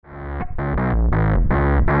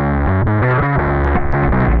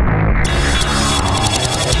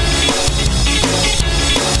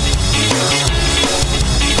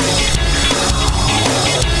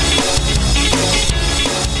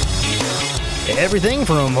Everything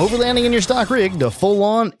from overlanding in your stock rig to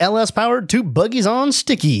full-on LS-powered to buggies on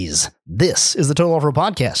stickies. This is the Total Off-Road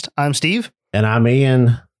Podcast. I'm Steve. And I'm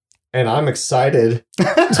Ian. And I'm excited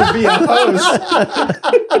to be a host.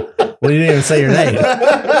 Well, you didn't even say your name.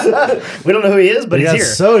 We don't know who he is, but he he's got here.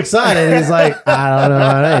 so excited. He's like, I don't know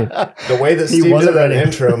my name. The way that Steve did that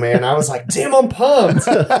intro, man, I was like, damn, I'm pumped.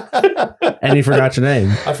 And you forgot your name.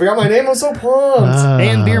 I forgot my name. I'm so pumped.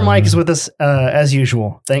 And Beer Mike is with us as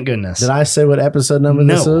usual. Thank goodness. Did I say what episode number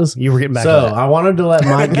this is? You were getting back So to that. I wanted to let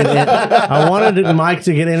Mike get in. I wanted Mike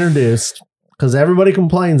to get introduced because everybody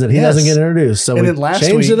complains that he doesn't get introduced. So and we then last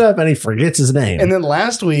changed week, it up and he forgets his name. And then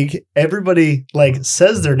last week, everybody like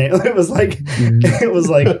says their name. It was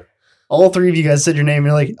like all three of you guys said your name. And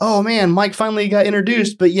you're like, oh man, Mike finally got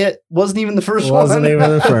introduced, but yet wasn't even the first one. Wasn't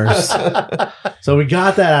even the first. So we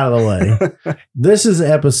got that out of the way. This is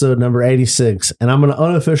episode number 86, and I'm going to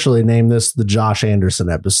unofficially name this the Josh Anderson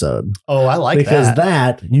episode. Oh, I like because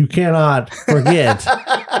that. You cannot forget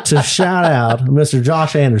to shout out Mr.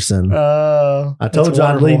 Josh Anderson. I told you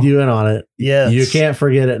I'd lead you in on it. Yes. You can't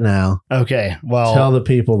forget it now. Okay. Well, tell the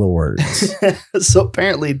people the words. So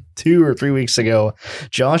apparently 2 or 3 weeks ago,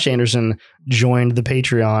 Josh Anderson joined the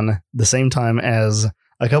Patreon the same time as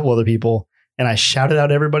a couple other people. And I shouted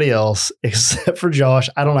out everybody else except for Josh.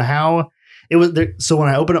 I don't know how it was there. So when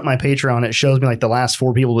I open up my Patreon, it shows me like the last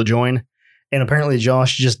 4 people to join. And apparently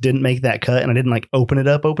Josh just didn't make that cut and I didn't like open it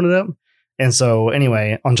up. And so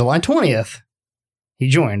anyway, on July 20th, he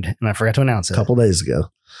joined and I forgot to announce it a couple days ago.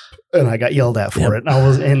 And I got yelled at for it.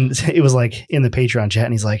 And it was like in the Patreon chat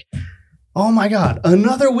and he's like, oh my God,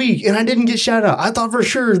 another week. And I didn't get shouted out. I thought for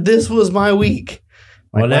sure this was my week.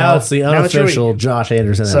 Like, well, now it's the unofficial Josh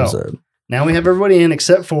Anderson episode. Now we have everybody in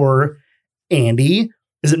except for Andy.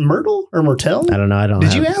 Is it Myrtle or Myrtle? I don't know.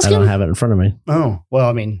 Did you ask him? I don't have it in front of me. Oh, well,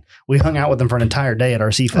 I mean, we hung out with him for an entire day at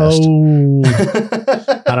our Sea Fest. Oh.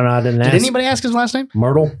 I don't know. I didn't ask. Did anybody ask his last name?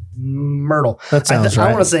 Myrtle. That sounds right.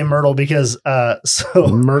 I want to say Myrtle because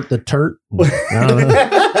Myrt the Turt. I don't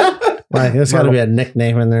know. Like, there's got to be a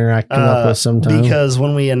nickname in there I come up with sometime. Because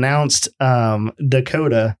when we announced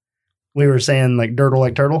Dakota, we were saying like Dirtle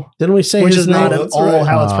like turtle. Didn't we say which his is name? not at all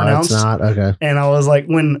how it's pronounced? It's not. Okay. And I was like,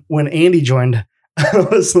 when Andy joined, I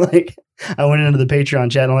was like, I went into the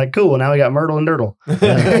Patreon chat and I'm like, cool. Now we got Myrtle and Dirtle.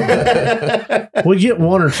 Yeah. We get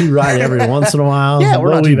 1 or 2 right every once in a while. Yeah,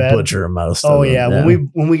 we're not too bad. Butcher most. Oh of them. yeah.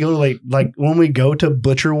 When we go like when we go to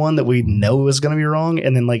butcher one that we know is going to be wrong,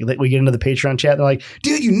 and then like we get into the Patreon chat, they're like,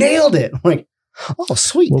 dude, you nailed it. I'm like, oh,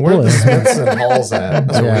 sweet. Well, where the Smiths and Halls at?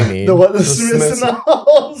 That's what we need. The Smiths and the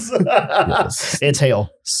Halls. Yes. It's Hale.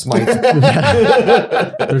 Smite.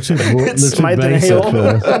 They're too cool. It's Smite and Hale.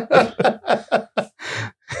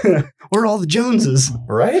 We're all the Joneses.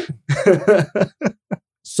 Right?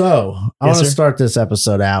 So I want to start this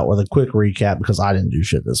episode out with a quick recap because I didn't do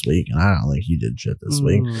shit this week, and I don't think you did shit this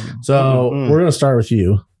week. So we're going to start with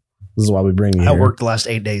you. This is why we bring you I here. worked the last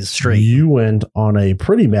 8 days straight. You went on a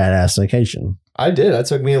pretty badass vacation. I did. I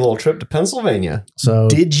took me a little trip to Pennsylvania. So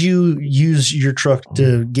did you use your truck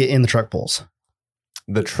to get in the truck pulls?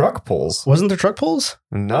 The truck pulls? Wasn't there truck pulls?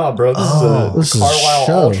 No, bro. This is a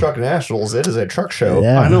Carlisle All Truck Nationals. It is a truck show.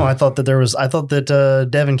 Yeah. I know. I thought that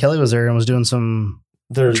Devin Kelly was there and was doing some.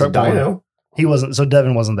 There's truck Dino. He wasn't. So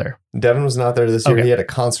Devin wasn't there. Devin was not there this year. Okay. He had a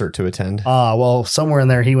concert to attend. Well, somewhere in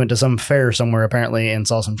there, he went to some fair somewhere apparently and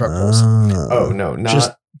saw some truck pulls. Oh no, not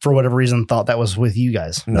just for whatever reason thought that was with you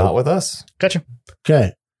guys. Not with us. Gotcha.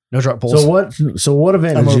 Okay. No truck pulls. So what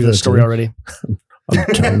event I'm did over you this go story to? already.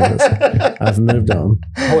 I've moved on.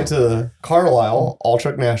 I went to the Carlisle All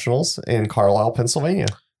Truck Nationals in Carlisle, Pennsylvania.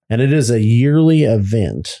 And it is a yearly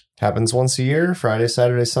event. Happens once a year, Friday,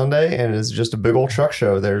 Saturday, Sunday, and it's just a big old truck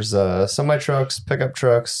show. There's semi trucks, pickup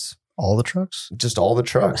trucks, all the trucks, just all the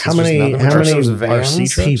trucks. How many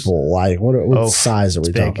vans, people? Like what size are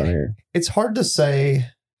we talking here? It's hard to say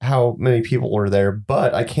how many people were there,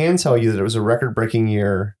 but I can tell you that it was a record-breaking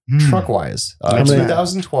year truck wise. In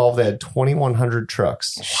 2012, they had 2,100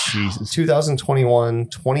 trucks. Jesus. 2021,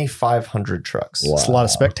 2,500 trucks. Wow. It's a lot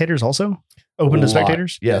of spectators also. Open to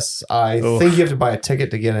spectators? Yes. I think you have to buy a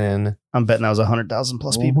ticket to get in. I'm betting that was 100,000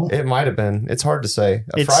 plus people. It might have been. It's hard to say.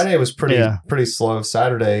 Friday was pretty slow.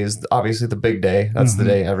 Saturday is obviously the big day. That's the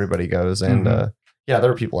day everybody goes. And there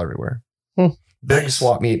were people everywhere. Big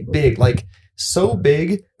swap meet. Big, like so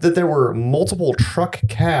big that there were multiple truck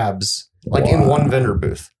cabs like in one vendor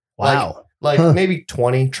booth. Wow. Like maybe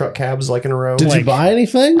 20 truck cabs like in a row. Did you buy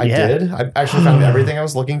anything? I did. I actually found everything I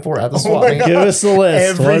was looking for at the swap meet. Give us the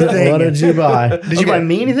list. Everything. What did you buy? Did you buy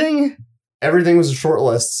me anything? Everything was a short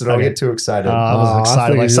list, so don't get too excited. I was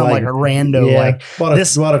excited. Like some like a rando. Like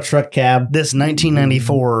bought a truck cab. This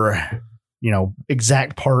 1994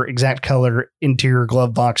 exact part, exact color, interior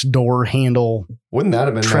glove box, door handle. Wouldn't that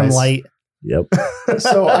have been trim nice? light? Yep.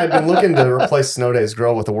 So I've been looking to replace Snow Day's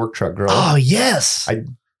grill with a work truck grill. Oh, yes. I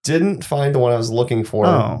didn't find the one I was looking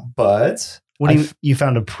for, but what do you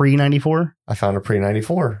found a pre-94? I found a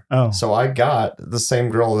pre-94. Oh. So I got the same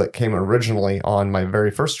grill that came originally on my very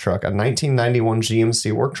first truck, a 1991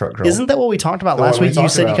 GMC work truck grill. Isn't that what we talked about last week? You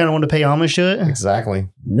said you kind of wanted to pay homage to it? Exactly.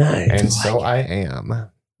 Nice. And so I am.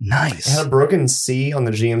 Nice. It had a broken C on the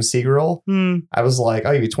GMC grill. I was like,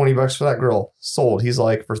 I'll give you $20 for that grill. Sold. He's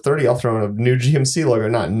like, for 30, I'll throw in a new GMC logo.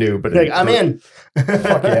 Not new, but I'm in.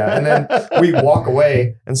 Fuck yeah. And then we walk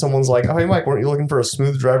away and someone's like, oh, hey, Mike, weren't you looking for a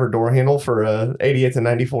smooth driver door handle for a 88 to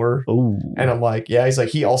 94? Ooh. And I'm like, yeah. He's like,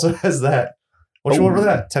 he also has that. What you want for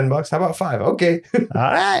that? $10? How about $5? Okay. All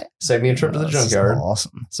right. Save me a trip to the junkyard.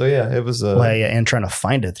 Awesome. So yeah, it was and trying to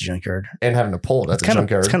find it at the junkyard. And having to pull it at the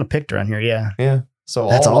junkyard. It's kind of picked around here, yeah. Yeah. So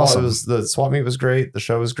that's awesome. It was the swap meet was great. The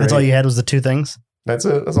show was great. That's all you had was the two things? That's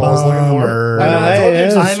it. That's all I was looking for.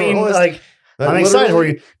 I'm excited for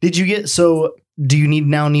you. Did you get do you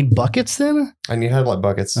need buckets then? I need headlight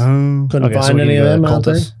buckets. Couldn't find any of them out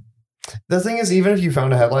there. The thing is, even if you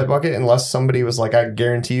found a headlight bucket, unless somebody was like, I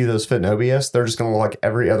guarantee you those fit in OBS, they're just going to look like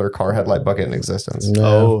every other car headlight bucket in existence.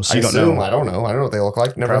 No. Oh, so you don't know. I don't know. I don't know what they look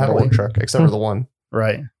like. Never had a work truck except for the one.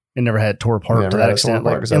 Right. It never had tore apart to that extent.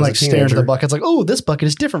 Staring at the buckets like, oh, this bucket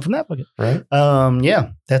is different from that bucket. Right. Yeah,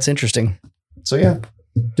 that's interesting. So yeah.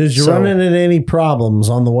 Did you run into any problems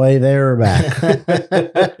on the way there or back?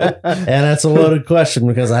 And that's a loaded question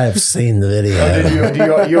because I have seen the video.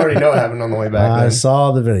 You already know what happened on the way back. I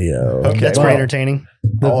saw the video. Okay, that's very entertaining.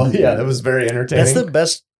 Yeah, that was very entertaining. That's the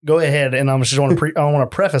best. Go ahead, and I just want to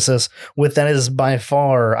preface this with that is by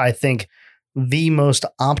far, I think, the most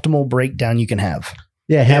optimal breakdown you can have.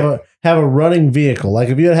 Yeah, have a running vehicle. Like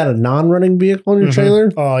if you had a non-running vehicle in your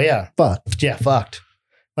trailer. Oh yeah, fucked. Yeah, fucked.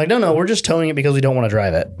 Like no, we're just towing it because we don't want to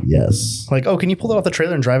drive it. Yes. Like, oh, can you pull it off the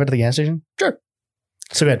trailer and drive it to the gas station? Sure.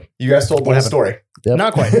 So good. You guys told the story. Yep.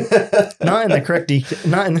 Not quite. Not in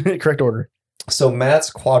the correct order. So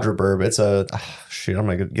Matt's Quadroburb, it's a I'm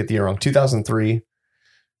gonna get the year wrong. 2003.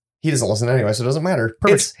 He doesn't listen anyway, so it doesn't matter.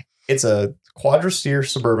 Perfect. It's a Quadra-Steer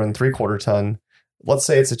Suburban 3/4 ton. Let's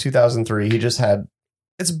say it's a 2003.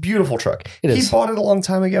 It's a beautiful truck. He bought it a long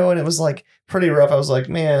time ago and it was like pretty rough. I was like,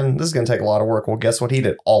 man, this is going to take a lot of work. Well, guess what? He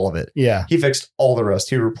did all of it. Yeah. He fixed all the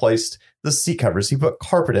rest. He replaced the seat covers. He put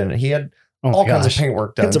carpet in it. He had all kinds of paint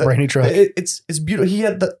work done. It's a brand new truck. It's beautiful. He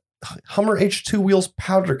had the Hummer H2 wheels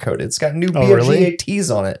powder coated. It's got new BFG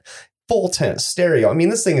ATs on it. Full tent, stereo. I mean,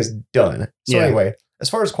 this thing is done. So anyway,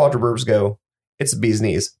 as far as Quadroburbs go, it's the bee's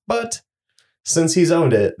knees. But since he's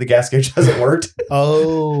owned it, the gas gauge hasn't worked.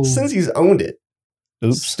 Oh. Since he's owned it.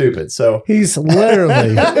 Oops. Stupid. So he's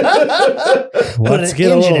literally let's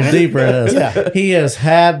get a little deeper in this. Yeah. He has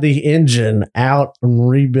had the engine out and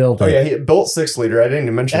rebuilt it. Oh yeah, he built 6-liter. I didn't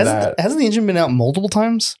even mention that. Hasn't the engine been out multiple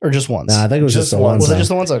times or just once? Nah, I think it was just the once. Was it just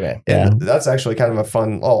the once? Okay. Yeah. That's actually kind of a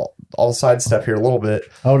fun I'll sidestep here a little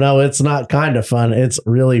bit. Oh no, it's not kind of fun. It's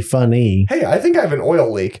really funny. Hey, I think I have an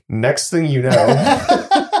oil leak. Next thing you know,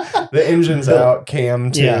 the engine's out,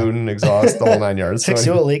 cam, tune, exhaust, the whole 9 yards. Fix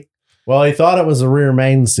the oil leak. Well, he thought it was a rear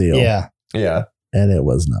main seal. Yeah. Yeah. And it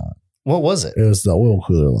was not. What was it? It was the oil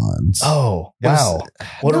cooler lines. Oh, wow.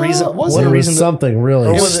 What a reason. What a reason. Something really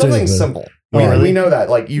It was something simple. We know that.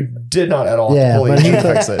 Like, you did not at all fully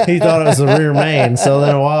fix it. He thought it was the rear main. So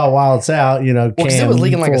then while it's out, because it was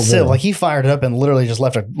leaking like a sieve. Like, he fired it up and literally just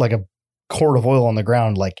left a quart of oil on the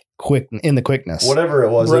ground, like in the quickness. Whatever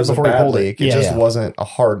it was, it was a bad leak. It just wasn't a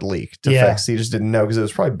hard leak to fix. He just didn't know because it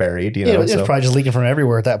was probably buried. It was probably just leaking from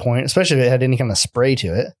everywhere at that point, especially if it had any kind of spray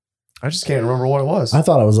to it. I just can't remember what it was. I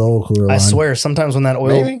thought it was oil cooler line. I swear, sometimes when that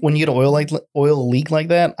when you get an oil leak like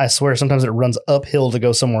that, I swear sometimes it runs uphill to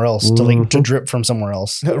go somewhere else to drip from somewhere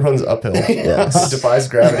else. It runs uphill. Yes. It defies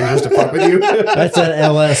gravity just to fuck with you. That's an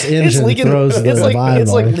LS engine.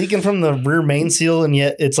 It's like leaking from the rear main seal, and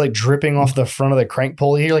yet it's like dripping off the front of the crank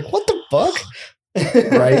pulley. You're like, what the fuck?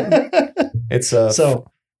 Right. It's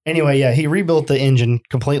so. Anyway, yeah, he rebuilt the engine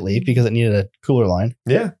completely because it needed a cooler line.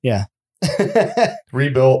 Yeah. Yeah.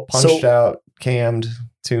 Rebuilt, punched out, cammed,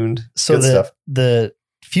 tuned. So the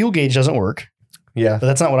fuel gauge doesn't work. Yeah. But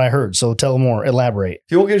that's not what I heard. So tell more, elaborate.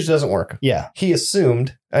 Fuel gauge doesn't work. Yeah. He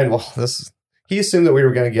assumed, he assumed that we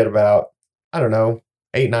were going to get about,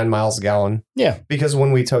 8-9 miles a gallon. Yeah. Because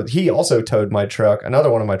when we he also towed my truck,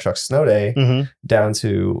 another one of my trucks, Snow Day, down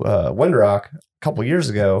to Windrock a couple years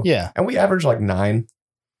ago. Yeah. And we averaged like 9.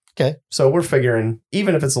 Okay. So we're figuring,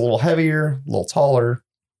 even if it's a little heavier, a little taller,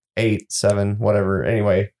 8, 7, whatever.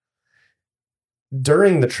 Anyway,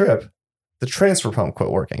 during the trip, the transfer pump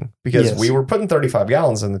quit working because we were putting 35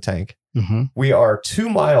 gallons in the tank. Mm-hmm. We are 2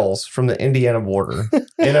 miles from the Indiana border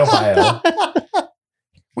in Ohio.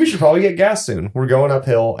 We should probably get gas soon. We're going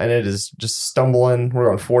uphill and it is just stumbling. We're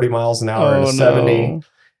going 40 miles an hour to 70.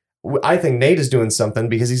 I think Nate is doing something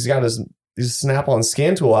because he's got his Snap-on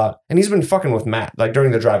scan tool out and he's been fucking with Matt like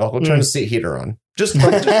during the drive. I'll turn the seat heater on. Just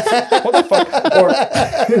what the fuck? Or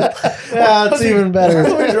it's even better.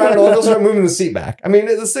 He'll start moving the seat back. I mean,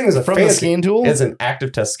 this thing is a fancy the scan tool. It's an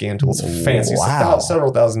active test scan tool. It's a fancy,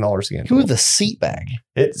 several $1,000 scan tool. Move the seat back.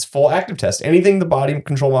 It's full active test. Anything the body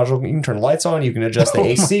control module, you can turn lights on. You can adjust the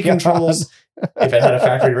AC controls. If it had a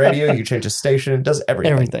factory radio, you can change the station. It does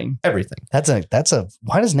everything. Everything. That's a.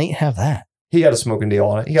 Why does Nate have that? He got a smoking deal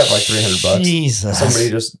on it. He got like $300. Jesus. Somebody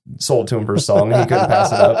just sold to him for a song and he couldn't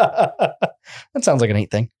pass it up. That sounds like a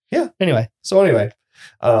neat thing. Yeah. Anyway.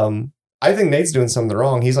 I think Nate's doing something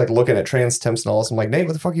wrong. He's like looking at trans temps and all this. I'm like, Nate,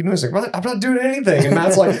 what the fuck are you doing? He's like, I'm not doing anything. And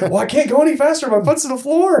Matt's like, well, I can't go any faster. My foot's to the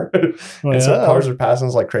floor. So cars are passing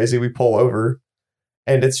us like crazy. We pull over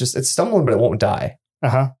and it's stumbling, but it won't die.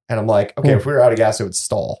 Uh-huh. And I'm like, okay, if we were out of gas, it would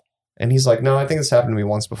stall. And he's like, no, I think this happened to me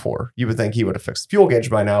once before. You would think he would have fixed the fuel gauge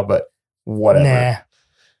by now, but whatever. Nah.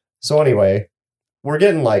 So anyway, we're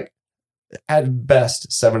getting like at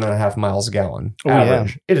best 7.5 miles a gallon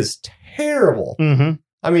average. Yeah. It is terrible. Mm-hmm.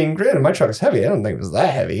 I mean, granted, my truck is heavy. I don't think it was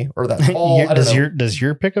that heavy or that tall. Does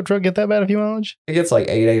your pickup truck get that bad of fuel mileage? It gets like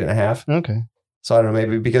 8.5. Okay. So I don't know,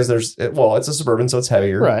 maybe because it's a Suburban, so it's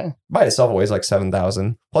heavier. Right. By itself, it weighs like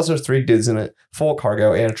 7,000. Plus, there's 3 dudes in it, full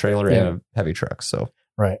cargo and a trailer and a heavy truck. So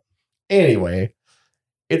right. Anyway,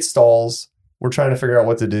 it stalls. We're trying to figure out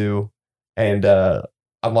what to do, and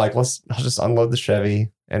I'm like, I'll just unload the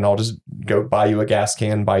Chevy and I'll just go buy you a gas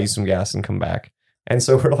can, buy you some gas, and come back. And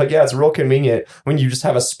so we're like, yeah, it's real convenient when you just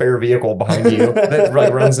have a spare vehicle behind you that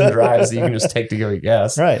like runs and drives that you can just take to go get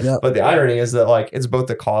gas. Right. Yep. But the irony is that like it's both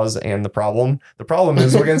the cause and the problem. The problem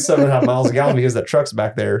is we're getting 7.5 miles a gallon because that truck's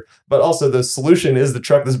back there. But also the solution is the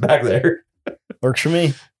truck that's back there. Works for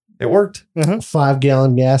me. It worked.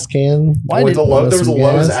 5-gallon gas can. There was a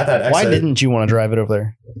Lowe's at that exit. Why didn't you want to drive it over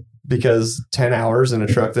there? Because 10 hours in a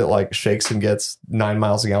truck that like shakes and gets 9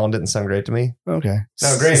 miles a gallon didn't sound great to me. Okay.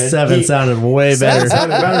 Now, granted, 7 sounded way better. 7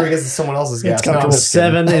 sounded better because it's someone else's gas. No,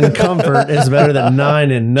 7 in comfort is better than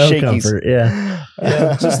 9 in no shakies. Comfort. Yeah.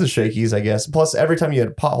 Just the shakies, I guess. Plus, every time you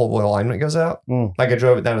had pothole oil alignment goes out. Like I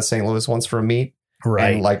drove it down to St. Louis once for a meet.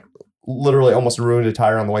 Right. And like literally almost ruined a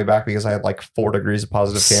tire on the way back because I had like 4 degrees of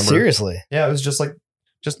positive camber. Seriously? Yeah, it was just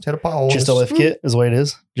hit a pothole. Just a lift kit is the way it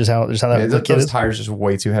is. Just how that lift kit is. Those tires just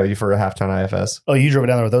way too heavy for a half-ton IFS. Oh, you drove it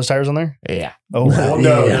down there with those tires on there? Yeah. Oh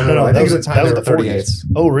no. I think it was the 38s.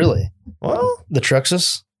 Oh, really? Well, the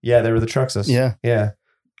Truxus. Yeah, they were the Truxus. Yeah.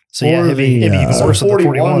 So yeah, heavy worse than the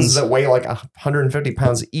 41s that weigh like 150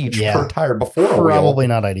 pounds each per tire before probably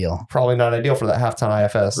not ideal. Probably not ideal for that half-ton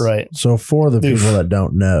IFS. Right. So for the people that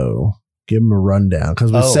don't know, give them a rundown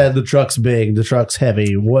because we said the truck's big, the truck's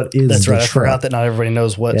heavy. What is that's right? Truck? I forgot that not everybody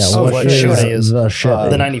knows what Shode is. The Chevy.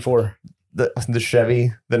 The 94. The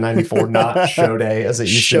Chevy, the 94, not Shode as it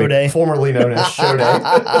used to be, formerly known as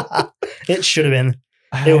Shode. It should have been.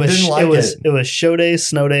 It was Shode,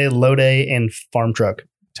 Snow Day, Low Day, and Farm Truck.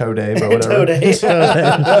 Tow Day, but whatever. Tow Day,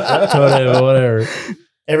 but whatever.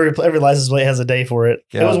 Every license plate has a day for it.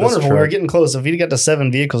 Yeah, it was wonderful. We were getting close. If you'd got to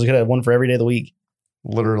 7 vehicles, you could have one for every day of the week.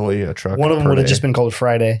 Literally a truck. One of them would have just been called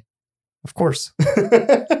Friday. Of course.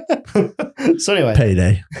 So anyway.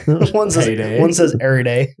 Payday. One says Every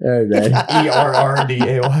Day. Every Day. ERRDAY.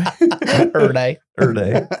 Every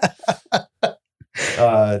Day.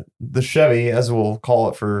 The Chevy, as we'll call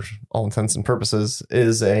it for all intents and purposes,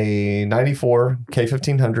 is a 94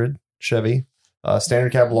 K1500 Chevy.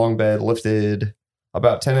 Standard cab long bed, lifted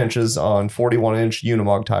about 10 inches on 41-inch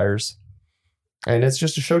Unimog tires. And it's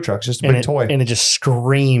just a show truck. It's just a big toy. And it just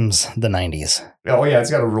screams the 90s. Oh, yeah. It's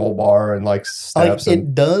got a roll bar and like steps.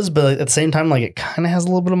 It does, but at the same time, like it kind of has a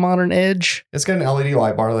little bit of modern edge. It's got an LED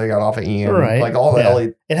light bar they got off of Ian. Right. Like all the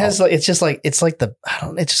LED. It has it's just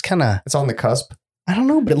kind of. It's on the cusp. I don't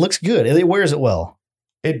know, but it looks good. It wears it well.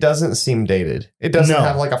 It doesn't seem dated. It doesn't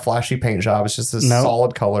have like a flashy paint job. It's just a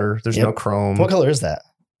solid color. There's no chrome. What color is that?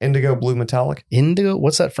 Indigo blue metallic. Indigo?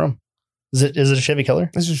 What's that from? Is it a Chevy color?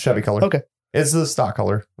 It's just Chevy color. Okay. It's the stock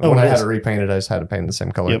color. When I had it repainted, I just had to paint the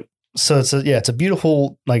same color. Yep. So it's a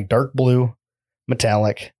beautiful like dark blue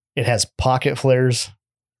metallic. It has pocket flares.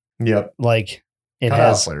 Yep. Like it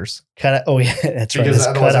has flares. Oh yeah, that's right. Because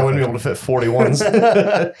otherwise I wouldn't be able to fit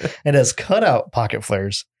 41s. It has cutout pocket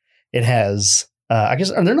flares. It has I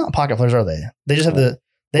guess they're not pocket flares, are they? They just have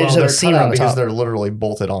They just have a seam on the because top. they're literally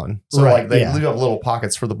bolted on. So Right, like they yeah. do have little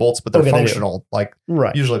pockets for the bolts, but they're Okay, they do. functional. Like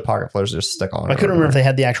Right. usually pocket flares just stick on. I couldn't remember if they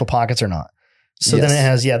had the actual pockets or not. So then it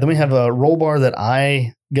has, then we have a roll bar that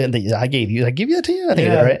I gave you. Did I give you that to you? I think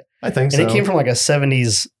I did, right? I think And so. it came from like a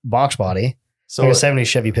 70s box body, so like a 70s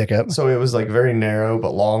Chevy pickup. So it was like very narrow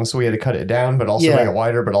but long. So we had to cut it down, but also Yeah. make it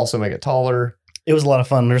wider, but also make it taller. It was a lot of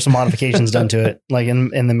fun. There's some modifications done to it, like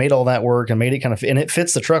and they made all that work and made it kind of, and it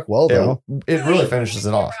fits the truck well though. It really finishes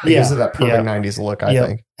it off because of that perfect 90s look. I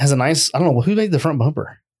think Has a nice. I don't know who made the front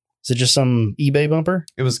bumper. Is it just some eBay bumper?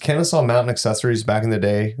 it was Kennesaw Mountain Accessories back in the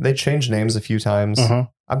day. They changed names a few times. Uh-huh.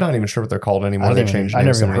 I'm not even sure what they're called anymore. I They don't changed even- I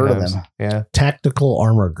names. never so even many heard of times. them. Yeah. Tactical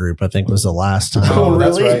Armor Group, I think, was the last time. Oh,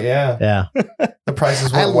 that's really? right. Yeah. Yeah. The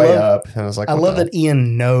prices I went way love- up, and I was like, I what love the- that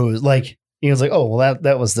Ian knows. Like he was like, oh well,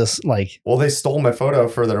 that was this. Like, Well, they stole my photo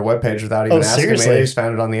for their webpage without even asking me. seriously? They just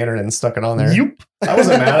found it on the internet and stuck it on there. Yoop. I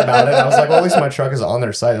wasn't mad about it. I was like, well, at least my truck is on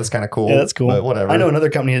their site. That's kind of cool. Yeah, that's cool. But whatever. I know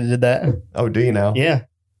another company that did that. Oh, do you know? Yeah.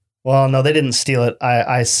 Well, no, they didn't steal it.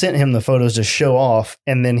 I sent him the photos to show off,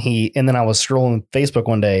 and then I was scrolling Facebook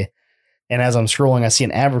one day, and as I'm scrolling, I see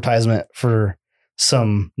an advertisement for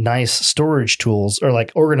some nice storage tools or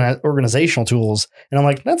like organizational tools, and I'm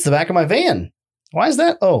like, that's the back of my van. Why is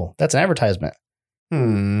that? Oh, that's an advertisement.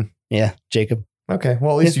 Yeah, Jacob. Okay.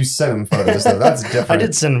 Well, at least you sent him photos, though. That's different. I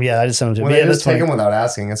did send him. Yeah, I did send him to him. When Yeah, they just that's take funny. them without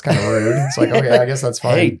asking, it's kind of rude. It's like, okay, I guess that's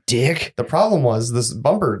fine. Hey, dick. The problem was this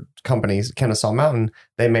bumper company, Kennesaw Mountain,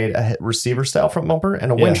 they made a receiver style front bumper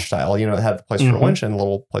and a Yeah. winch style. You know, it had the place for a Mhm. winch and a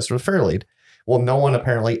little place for the fair lead. Well, no one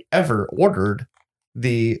apparently ever ordered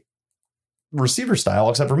the receiver style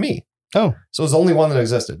except for me. Oh. So it was the only one that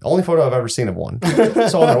existed. The only photo I've ever seen of one.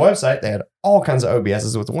 So on their website, they had all kinds of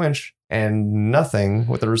OBSs with the winch and nothing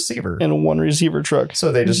with the receiver. And a one receiver truck.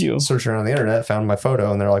 So they just You. searched around the internet, found my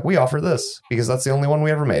photo, and they're like, we offer this because that's the only one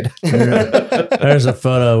we ever made. There's a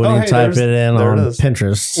photo when Oh, you hey, type it in there on it is.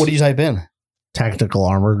 Pinterest. What do you type in? Tactical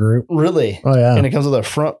Armor Group. Really? Oh, yeah. And it comes with a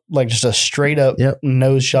front, like just a straight up Yep.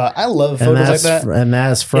 nose shot. I love And photos like that's, that. and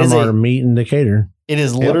that's It from is our a- meet in Decatur. It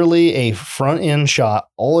is Yep. literally a front end shot.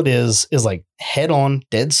 All it is like head on,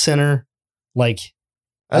 dead center. Like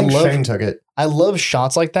I think I love- Shane took it. I love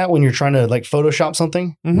shots like that when you're trying to like Photoshop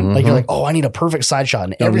something. Mhm. Like you're Mhm. like, oh, I need a perfect side shot,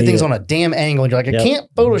 and Don't everything's need on a damn angle. And you're like, I Yep.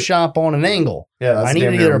 can't Photoshop on an angle. Yeah, that's I need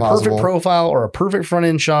damn to near get a impossible. perfect profile or a perfect front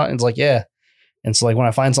end shot. And it's like, yeah. And so like when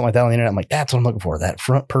I find something like that on the internet, I'm like, that's what I'm looking for. That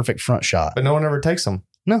perfect front shot. But no one ever takes them.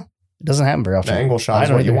 It doesn't happen very The often. angle shot I is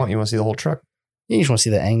don't what you either. want. You want to see the whole truck. You just want to see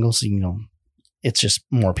the angle, so it's just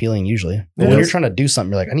more appealing usually. But It when you're is. trying to do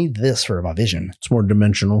something, you're like, I need this for my vision. It's more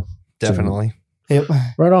dimensional. Definitely. Yep.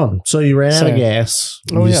 Right on. So you ran out So- of gas.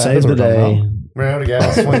 Oh, You yeah, saved that's the what we're talking day. Ran out of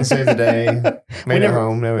gas. Went and saved the day. Made it never-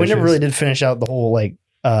 home. No We issues. never really did finish out the whole like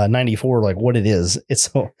 94, like what it is.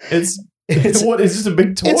 It's so It's It's- what? It's just a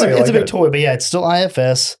big toy. it's a like big toy, but yeah, it's still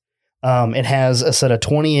IFS. It has a set of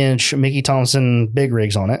 20-inch Mickey Thompson big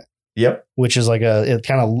rigs on it, Yep. which is like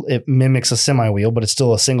it mimics a semi wheel, but it's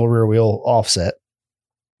still a single rear wheel offset.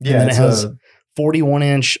 Yeah. then it It's has- a,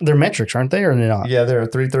 41-inch. They're metrics, aren't they, or they're not? yeah. They're a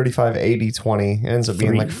 335 80 20. It ends up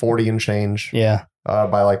being Three- like 40 and change Yeah.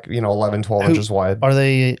 by like 11 12 Who- inches wide. Are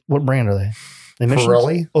they? What brand are they? They Michelin?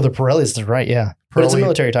 Pirelli Oh, they're Pirellis. That's right. Yeah, but it's a Pirelli-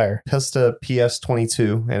 military tire. Pista PS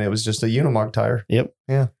 22, and it was just a Unimog tire.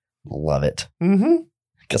 Love it. Mm-hmm.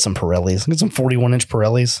 Got some Pirellis. Got some 41-inch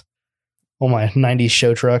Pirellis. Oh my 90s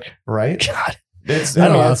show truck. Right. God, It's. I I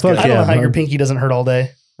don't mean, know, it's fuck good. I don't know yeah, how your man. pinky doesn't hurt all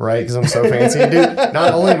day. Right, because I'm so fancy, dude.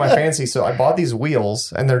 Not only am I fancy, so I bought these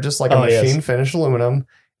wheels, and they're just like a Oh, yes. machine finished aluminum,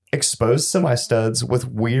 exposed semi studs with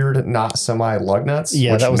weird not semi lug nuts.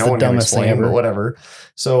 Yeah, which that was no the one can dumbest thing explain, ever. but whatever.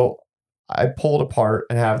 So I pulled apart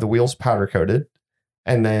and have the wheels powder coated,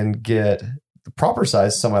 and then get the proper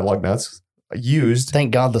size semi lug nuts used.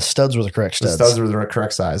 Thank God the studs were the correct The studs. studs were the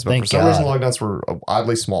correct size, but Thank for some reason, God. lug nuts were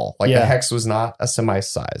oddly small. Like Yeah. the hex was not a semi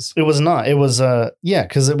size. It was not. It was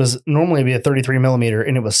because it was normally be a 33 millimeter,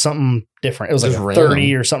 and it was something different. It was like Just a random.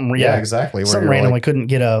 30 or something. Yeah, Yeah, exactly. Where something you're random. like- We couldn't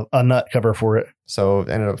get a nut cover for it. So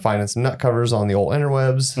ended up finding some nut covers on the old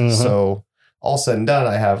interwebs. Mhm. So all said and done,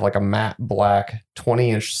 I have like a matte black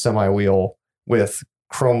 20-inch semi wheel with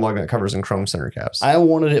chrome lug nut covers and chrome center caps. I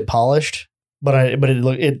wanted it polished, but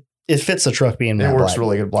it fits the truck being it matte works black.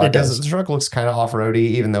 really good black. It does. The truck looks kind of off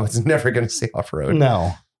roady, even though it's never going to see off road.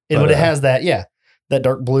 No, But, but it has that that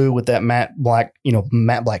dark blue with that matte black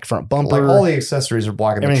front bumper. Like all the accessories are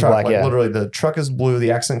black in the Everything's truck. black, Like yeah. literally, the truck is blue.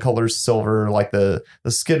 The accent color is silver. Like the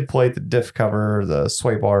skid plate, the diff cover, the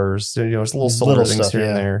sway bars. It's little silver Little things stuff, here and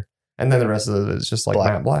yeah. there. And then the rest of it is just like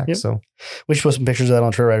Black. matte black. Yep. So We should put some pictures of that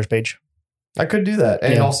on Trail Riders page. I could do that.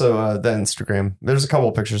 And also the Instagram. There's a couple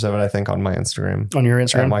of pictures of it, I think, on my Instagram. On your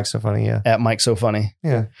Instagram? At Mike So Funny, yeah. At Mike So Funny.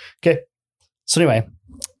 Yeah. Okay. So anyway,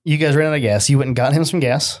 you guys ran out of gas. You went and got him some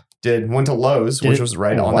gas. Went to Lowe's, which was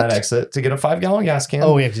right on that exit, to get a 5-gallon gas can.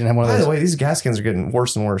 Oh, yeah, because you didn't have one of those. By the way, these gas cans are getting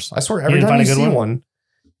worse and worse. I swear, every time you see one,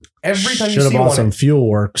 should have bought some Fuel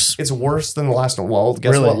Works. It's worse than the last one. Well,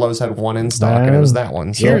 guess what? Lowe's had one in stock, and it was that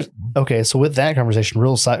one. So. Okay, so with that conversation,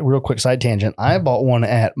 real quick side tangent. I bought one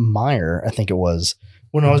at Meijer, I think it was,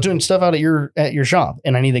 when I was doing stuff out at your shop,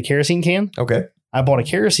 and I need a kerosene can. Okay. I bought a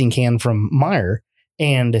kerosene can from Meijer,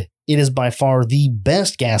 and it is by far the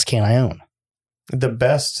best gas can I own. The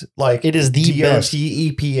best, like it is the DOT, best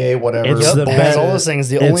EPA, whatever. It's the best. All those things.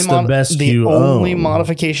 The only own.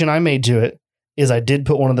 Modification I made to it is I did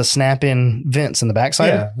put one of the snap-in vents in the backside.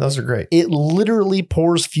 Yeah, those are great. It literally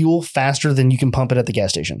pours fuel faster than you can pump it at the gas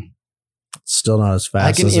station. Still not as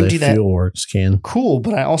fast as a Fuel Works can. Cool,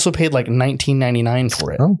 but I also paid like $19.99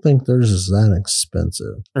 for it. I don't think theirs is that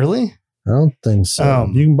expensive. Really? I don't think so.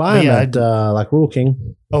 You can buy them at like Rural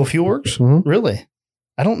King. Oh, Fuel Works? Mm-hmm. Really?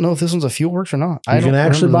 I don't know if this one's a Fuel Works or not. You can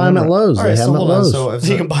actually buy them at Lowe's. They have them at Lowe's. So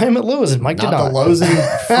you can buy them at Lowe's, and Mike did not. The Lowe's in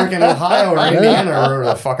freaking Ohio or Indiana or wherever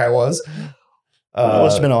the fuck I was. It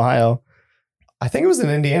must have been Ohio. I think it was in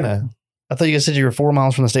Indiana. I thought you guys said you were 4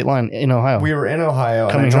 miles from the state line in Ohio. We were in Ohio,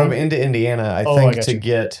 and I drove into Indiana, I think, to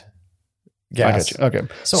get gas. I got you.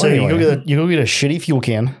 Okay. So anyway. you go get a shitty fuel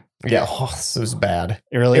can. Yeah, this was bad.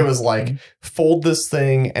 Really? It was like fold this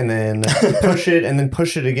thing and then push it and then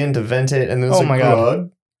push it again to vent it, and then it's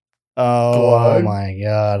God. Glug. My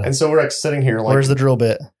God. And so we're like sitting here like, where's the drill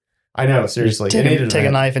bit? I know, seriously. Take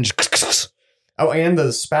a knife and just oh, and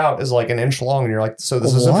the spout is like an inch long, and you're like, so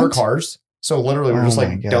this isn't for cars. So literally we're just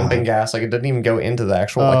like dumping gas. Like it didn't even go into the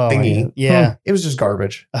actual like thingy. Yeah. It was just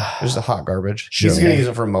garbage. It was just a hot garbage. He's going to use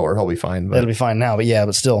it for a mower. He'll be fine. But it'll be fine now,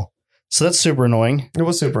 but still. So that's super annoying. It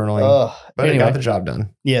was super annoying. But anyway, it got the job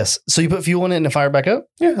done. Yes. So you put fuel in it and it fired back up?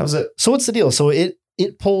 Yeah, that was it. So what's the deal? So it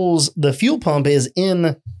pulls, the fuel pump is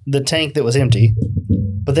in the tank that was empty,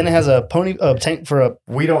 but then it has a tank for a...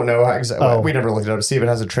 We don't know exactly. We never looked it up to see if it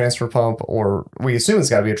has a transfer pump, or we assume it's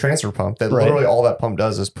got to be a transfer pump. That literally all that pump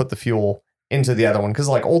does is put the fuel into the other one, because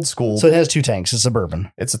like old school. So it has two tanks. It's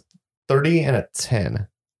Suburban. It's a 30 and a 10.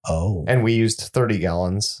 Oh. And we used 30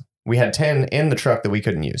 gallons. We had 10 in the truck that we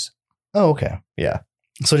couldn't use. Oh, okay. Yeah.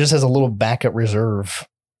 So it just has a little backup reserve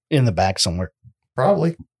in the back somewhere.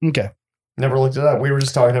 Probably. Okay. Never looked it up. We were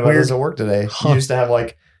just talking about this at work today. You used to have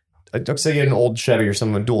like, say you had an old Chevy or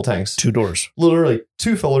something with dual tanks. 2 doors. Literally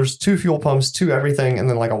 2 fillers, 2 fuel pumps, 2 everything, and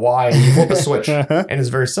then like a Y, and you flip a switch. And it's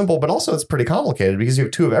very simple, but also it's pretty complicated because you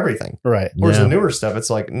have 2 of everything. Right. Whereas the newer stuff, it's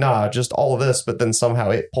like, nah, just all of this, but then somehow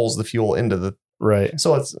it pulls the fuel into the... Right.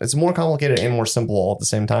 So it's more complicated and more simple all at the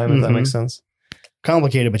same time, if that makes sense.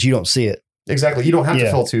 Complicated, but you don't see it. Exactly. You don't have to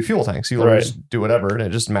fill 2 fuel tanks. You just do whatever, and it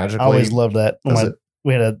just magically... I always loved that.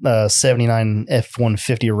 We had a 79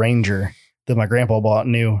 F-150 Ranger that my grandpa bought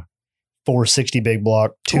new, 460 big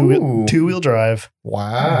block, two-wheel drive.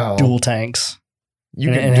 Wow. Dual tanks.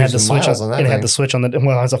 You can do some miles on that thing. It had the switch on the...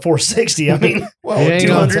 Well, it's a 460. I mean, well,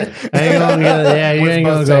 200. You ain't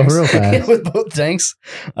going to go real fast. With both tanks.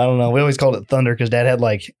 I don't know. We always called it Thunder because Dad had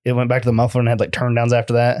like... It went back to the muffler and had like turn downs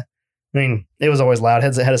after that. I mean, it was always loud.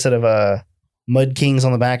 It had a set of... Mud Kings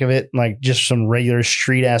on the back of it, like just some regular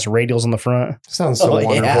street ass radials on the front. Sounds so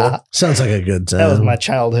wonderful. Yeah. Sounds like a good time. That was my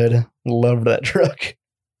childhood. Loved that truck.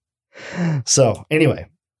 So anyway,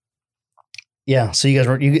 yeah. So you guys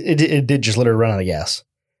were it did just let her run out of gas.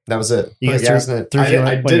 That was it. You guys gas in it.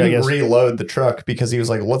 I didn't reload the truck because he was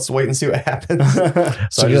like, let's wait and see what happens.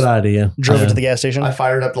 It's a good idea. Drove it to the gas station. I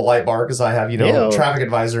fired up the light bar because I have, traffic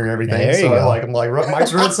advisor and everything. There so I'm like,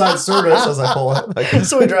 Mike's roadside service as I pull it. Like,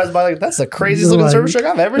 so he drives by like, that's the craziest looking service truck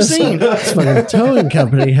I've ever seen. The towing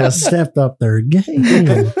company has stepped up their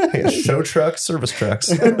game. Show truck, service trucks.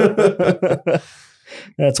 That's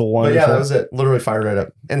wonderful. But yeah, that was it. Literally fired right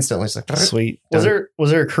up instantly. It's like, sweet. Was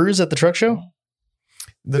there a cruise at the truck show?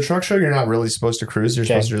 The truck show, you're not really supposed to cruise. You're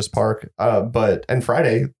supposed to just park. And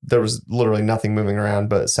Friday, there was literally nothing moving around.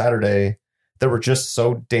 But Saturday, there were just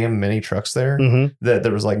so damn many trucks there that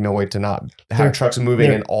there was like no way to not have trucks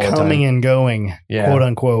moving in all the time. Coming and going, quote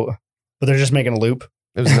unquote. But they're just making a loop.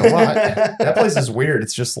 It was that place is weird.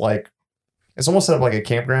 It's just like, it's almost set up like a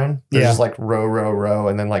campground. There's just like row,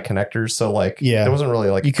 and then like connectors. So like, there wasn't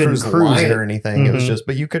really like you cruise line or anything. It was just,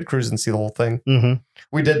 but you could cruise and see the whole thing.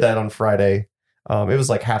 We did that on Friday. It was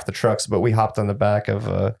like half the trucks, but we hopped on the back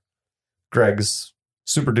of Greg's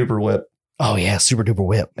super duper whip. Oh yeah, super duper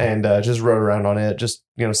whip, and just rode around on it, just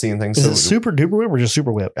seeing things. Is it super duper whip or just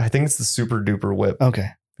super whip? I think it's the super duper whip. Okay,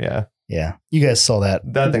 Yeah. Yeah. You guys saw that.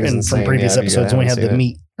 That thing is insane. From previous Yeah, episodes when we had the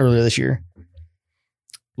meet earlier this year.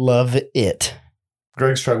 Love it.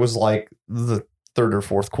 Greg's truck was like the third or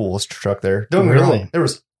fourth coolest truck there. Don't get me wrong. There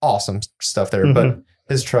was awesome stuff there, but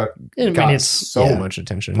his truck got so much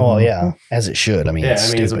attention. Oh, yeah. As it should. I mean, it's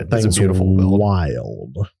stupid. It's a beautiful build.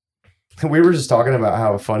 Wild. We were just talking about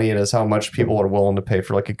how funny it is, how much people are willing to pay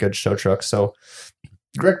for like a good show truck. So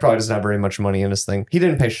Greg probably doesn't have very much money in this thing. He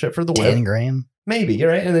didn't pay shit for the whip. 10 grand? Maybe,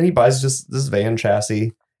 right? And then he buys just this van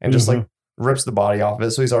chassis and just like rips the body off of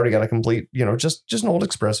it. So he's already got a complete, just an old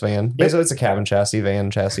express van. Basically, it's a cabin chassis,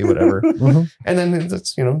 van chassis, whatever. And then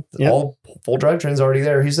it's, all full drivetrain's already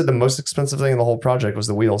there. He said the most expensive thing in the whole project was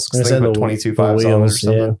the wheels. Because they put 22.5s on or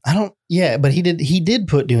something. But he did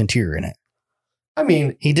put new interior in it. I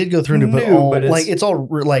mean, he did go through and put all, like, it's all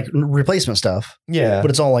like replacement stuff. Yeah.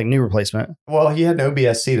 But it's all like new replacement. Well, he had no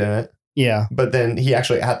OBS seat in it. Yeah. But then he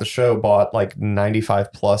actually at the show bought like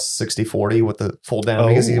 95 plus 60/40 with the fold down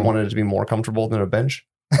because he wanted it to be more comfortable than a bench.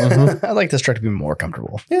 I'd like this truck to be more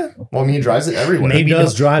comfortable. Yeah. Well, I mean, he drives it everywhere. Maybe he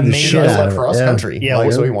does drive the shit out of it. Cross country. Yeah.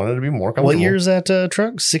 So he wanted it to be more comfortable. What year is that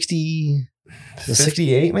truck?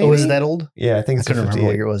 58 maybe? Oh, is it that old? Yeah, I think it's 58. I couldn't remember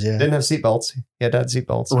what year it was, yeah. Didn't have seatbelts. He had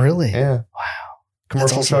seatbelts. Really? Yeah. Wow.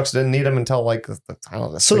 Commercial trucks didn't need them until like, I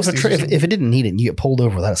don't know. So if it didn't need it and you get pulled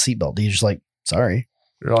over without a seatbelt, do you just like, sorry?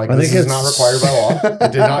 You're like, this is not required by law.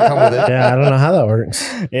 It did not come with it. Yeah, I don't know how that works.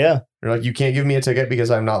 Yeah. You're like, you can't give me a ticket because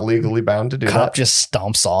I'm not legally bound to do that. Cop just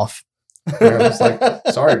stomps off. You're just like,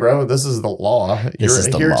 sorry, bro, this is the law. You're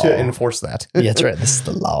here to enforce that. Yeah, that's right. This is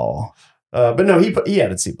the law. But no, he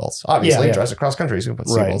added seatbelts. Obviously, he drives across country. He's going to put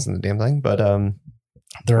seatbelts in the damn thing. But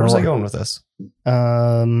where was I going with this?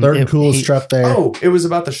 Third coolest truck there. Oh, it was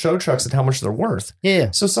about the show trucks and how much they're worth.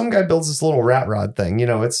 Yeah. So some guy builds this little rat rod thing.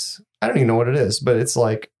 It's I don't even know what it is, but it's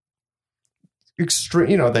like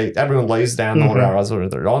extreme. Everyone lays down the rat rods.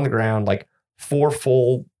 They're on the ground, like 4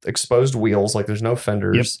 full exposed wheels. Like there's no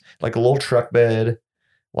fenders. Like a little truck bed.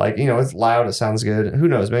 Like it's loud. It sounds good. Who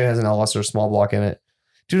knows? Maybe it has an LS or a small block in it.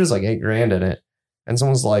 Dude, there's like $8,000 in it, and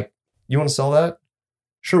someone's like, "You want to sell that?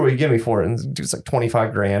 Sure, what do you give me for it?" And the dude's like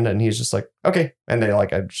 $25,000, and he's just like, "Okay." And they we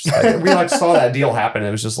saw that deal happen. It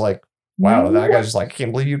was just like, wow, that guy's just like, I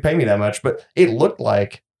can't believe you'd pay me that much. But it looked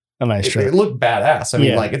like a nice truck. It looked badass. I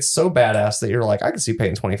mean, like it's so badass that you're like, I could see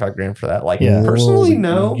paying $25,000 for that. Like personally,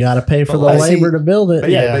 no, you got to pay for the labor to build it.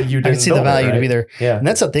 But but you didn't. I can see the value to be there. Yeah, and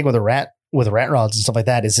that's the thing with the rat rods and stuff like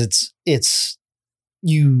that. Is it's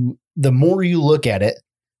the more you look at it,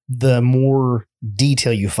 the more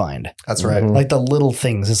detail you find. That's right. Like the little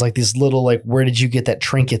things. It's like these little, like, where did you get that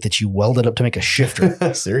trinket that you welded up to make a shifter?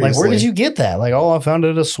 Seriously. Like, where did you get that? Like, I found it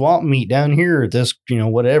at a swap meet down here at this,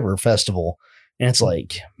 whatever festival. And it's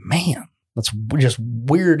like, man, that's just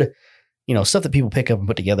weird, stuff that people pick up and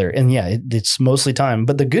put together. And yeah, it's mostly time.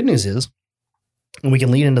 But the good news is, and we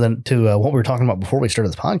can lead into what we were talking about before we started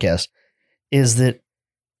this podcast, is that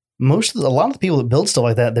a lot of the people that build stuff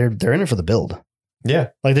like that, they're in it for the build. Yeah.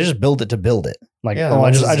 Like they just build it to build it. Like,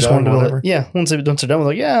 I just wanted to build it. Yeah. Once they're done with it,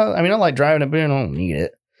 like, yeah, I mean, I like driving it, but I don't need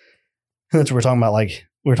it. And that's what we're talking about. Like,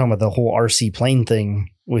 we were talking about the whole RC plane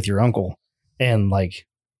thing with your uncle and like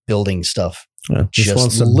building stuff. Yeah,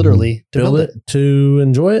 just literally to build it. To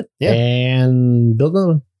enjoy it. Yeah. And build another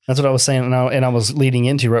one. That's what I was saying. And I was leading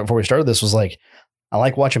into right before we started this was like, I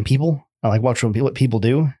like watching people. I like watching what people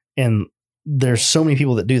do. And there's so many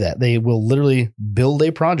people that do that. They will literally build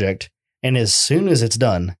a project. And as soon as it's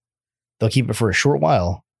done, they'll keep it for a short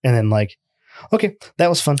while. And then like, okay, that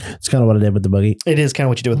was fun. It's kind of what I did with the buggy. It is kind of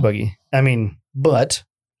what you do with the buggy. I mean, but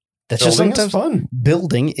that's just sometimes fun.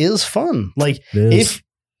 Building is fun. Like if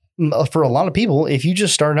for a lot of people, if you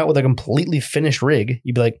just started out with a completely finished rig,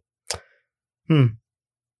 you'd be like,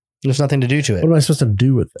 there's nothing to do to it. What am I supposed to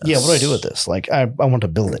do with this? Yeah, what do I do with this? Like, I want to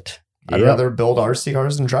build it. I'd rather build RC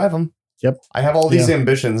cars than drive them. Yep. I have all these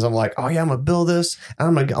ambitions. I'm like, oh yeah, I'm gonna build this.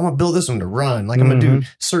 And I'm gonna build this one to run. Like I'm gonna do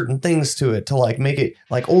certain things to it to like make it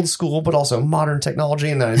like old school, but also modern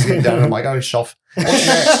technology. And then I just get done and I'm like, oh, shelf.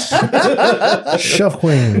 What's next? Shelf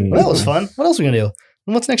queen. Well, that was fun. What else are we gonna do?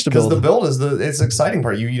 What's next to build? Because the build is it's the exciting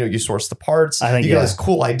part. You source the parts. I think you got these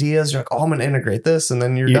cool ideas. You're like, oh, I'm gonna integrate this, and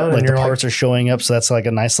then you're done. Like and the parts are showing up, so that's like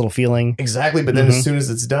a nice little feeling. Exactly, but then as soon as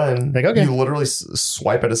it's done, like, okay, you literally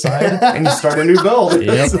swipe it aside and you start a new build.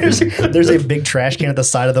 Yep. there's a big trash can at the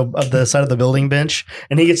side of the building bench,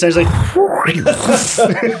 and he gets there, he's like goes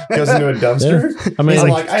into a dumpster. Yeah. I mean, I'm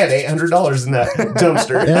like, I had $800 in that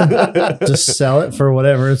dumpster. Yeah. Just sell it for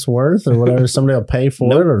whatever it's worth, or whatever somebody will pay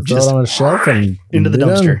for it, or throw it on a shelf and into the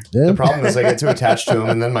dumpster. Yeah. The problem is I get too attached to them,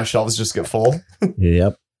 and then my shelves just get full.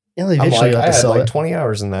 Yep. Yeah, I'm like, I had like 20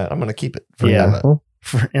 hours in that. I'm going to keep it for that. Well,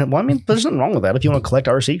 Well, I mean, there's nothing wrong with that. If you want to collect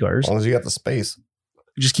RC cars, As long as you got the space.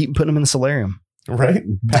 just keep putting them in the solarium. Right?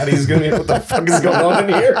 Patty's going to be, what the fuck is going on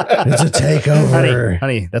in here? It's a takeover.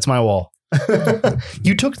 Honey, that's my wall.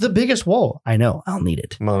 You took the biggest wall. I know. I'll need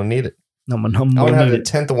it. I'm going to need it. No, I want to have to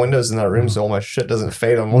tint the windows in that room so all my shit doesn't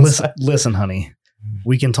fade on one side. Listen, honey.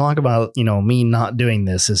 We can talk about, me not doing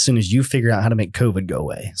this as soon as you figure out how to make COVID go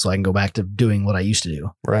away so I can go back to doing what I used to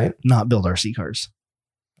do. Right? Not build RC cars.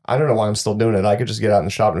 I don't know why I'm still doing it. I could just get out in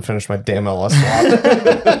the shop and finish my damn LS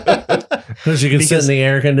swap. Because you can sit in the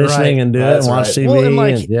air conditioning and do it and watch TV. Well,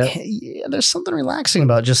 and yeah, there's something relaxing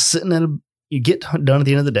about just sitting you get done at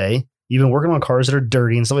the end of the day. You've been working on cars that are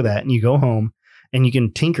dirty and stuff like that. And you go home and you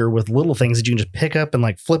can tinker with little things that you can just pick up and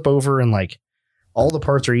like flip over and like all the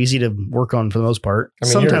parts are easy to work on for the most part. I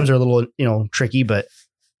mean, sometimes they're a little, tricky, but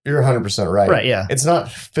you're 100% right. Right. Yeah. It's not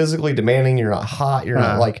physically demanding. You're not hot. You're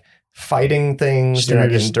not like fighting things. You're not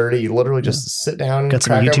getting dirty. You literally just sit down,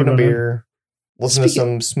 crack open a beer, listen to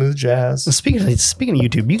some smooth jazz. Speaking of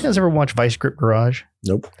YouTube, you guys ever watch Vice Grip Garage?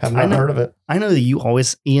 Nope. Have not heard of it. I know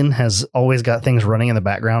that Ian has always got things running in the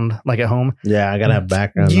background, like at home. Yeah, I got to have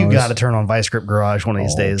background. You got to turn on Vice Grip Garage one of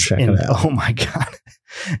these days. Check it out. Oh my God.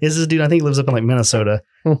 Is this dude, I think he lives up in like Minnesota.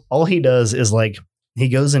 All he does is like, he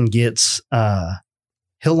goes and gets,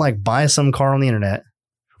 he'll like buy some car on the internet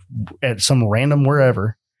at some random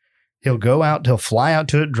wherever. He'll go out, he'll fly out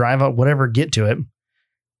to it, drive out, whatever, get to it.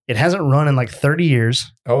 It hasn't run in like 30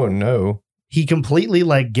 years. Oh no. He completely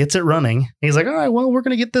like gets it running. He's like, all right, well, we're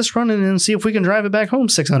going to get this running and see if we can drive it back home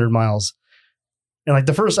 600 miles. And like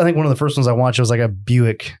one of the first ones I watched was like a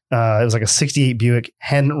Buick. It was like a 68 Buick,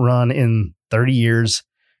 hadn't run in 30 years.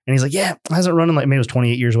 And he's like, yeah, it hasn't run in like maybe it was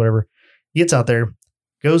 28 years, whatever. He gets out there,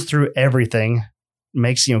 goes through everything,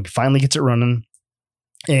 finally gets it running.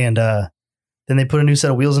 And then they put a new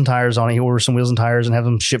set of wheels and tires on it. He orders some wheels and tires and have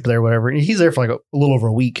them shipped there, whatever. And he's there for like a little over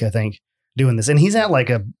a week, I think, doing this. And he's at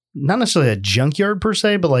like not necessarily a junkyard per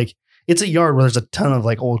se, but like it's a yard where there's a ton of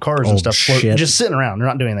like old cars and stuff just sitting around. They're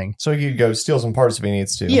not doing anything. So he could go steal some parts if he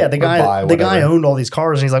needs to. Yeah, the guy owned all these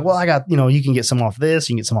cars and he's like, well, I got, you can get some off this,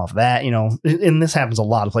 you can get some off that, and this happens a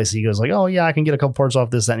lot of places. He goes like, oh yeah, I can get a couple parts off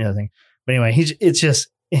this, that, and the other thing. But anyway,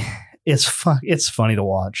 it's funny to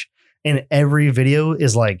watch. And every video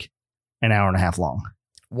is like an hour and a half long.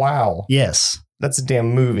 Wow. Yes. That's a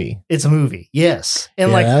damn movie. It's a movie. Yes.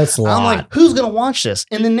 And that's a lot. I'm like, who's going to watch this?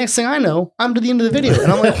 And the next thing I know, I'm to the end of the video.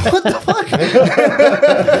 And I'm like, what the fuck?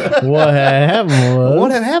 What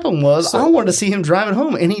had happened was I wanted to see him driving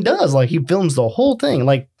home. And he does. Like, he films the whole thing.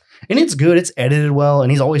 Like, and it's good. It's edited well. And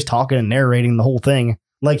he's always talking and narrating the whole thing.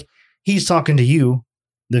 Like, he's talking to you,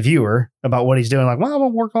 the viewer, about what he's doing. Like, well, I'm gonna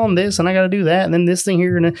work on this and I got to do that. And then this thing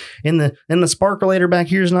here and the sparkulator back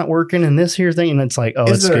here is not working. And this here's thing. And it's like, oh,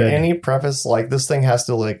 is there any preface like this thing has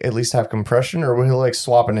to like at least have compression, or will he like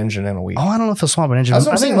swap an engine in a week? Oh, I don't know if he'll swap an engine.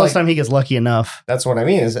 I think most time he gets lucky enough. That's what I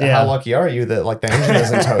mean is how lucky are you that like the engine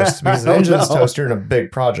isn't toast? Because the engine's toast, you're in a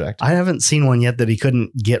big project. I haven't seen one yet that he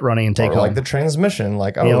couldn't get running and take home. Like the transmission,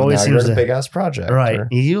 like, oh, now you're in a big ass project. Right.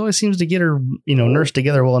 He always seems to get her, nursed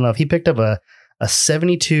together well enough. He picked up a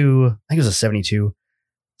 72, I think it was a 72.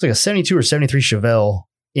 It's like a 72 or 73 Chevelle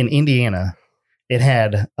in Indiana. It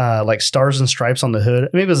had like stars and stripes on the hood.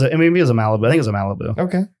 Maybe it was a Malibu. I think it was a Malibu.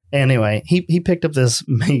 Okay. Anyway, he picked up this,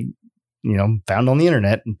 found on the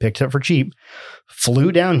internet and picked it up for cheap.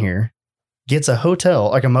 Flew down here, gets a hotel,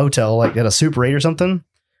 like a motel, like at a Super 8 or something.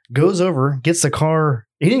 Goes over, gets the car.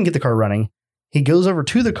 He didn't get the car running. He goes over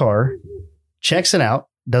to the car, checks it out,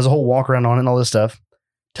 does a whole walk around on it and all this stuff.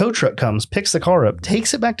 Tow truck comes, picks the car up,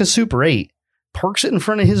 takes it back to Super 8, parks it in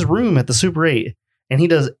front of his room at the Super 8, and he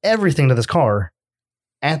does everything to this car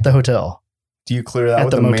at the hotel. Do you clear that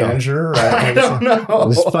with the manager? I don't know.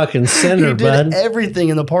 This fucking cinder, he did everything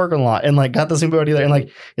in the parking lot and like got this thing put together. And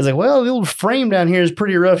like, he's like, well, the old frame down here is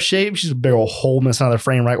pretty rough shape. She's a big old hole missing out of the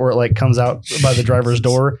frame right where it like comes out by the driver's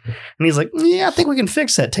door. And he's like, yeah, I think we can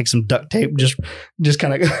fix that. Take some duct tape, just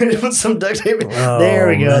kind of put some duct tape. Oh, there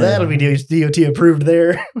we go. Man. That'll be DOT approved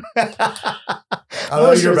there. I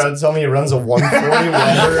know you're about to tell me he runs a 140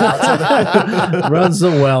 welder. Runs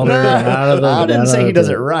the welder out of the. I didn't say he does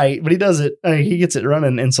it right, but he does it. He gets it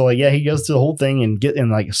running, and so like he goes through the whole thing and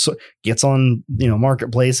gets on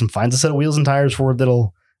Marketplace and finds a set of wheels and tires for it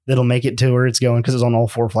that'll make it to where it's going because it's on all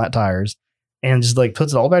 4 flat tires, and just like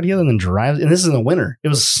puts it all back together and then drives. And this is in the winter. It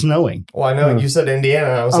was snowing. Well, I know you said Indiana.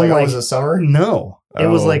 I was like, was it summer? No, it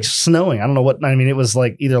was like snowing. I don't know what. I mean, it was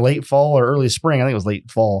like either late fall or early spring. I think it was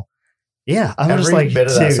late fall. Yeah, I'm just like, bit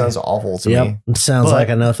of that sounds awful to me. It sounds like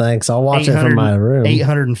a no thanks. I'll watch it from my room.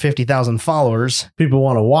 850,000 followers. People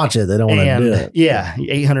want to watch it. They don't want to do it. Yeah,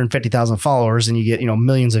 850,000 followers, and you get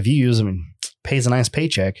millions of views. I mean, pays a nice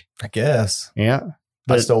paycheck. I guess. Yeah.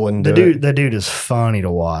 But I still wouldn't do it. The dude is funny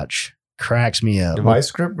to watch. Cracks me up.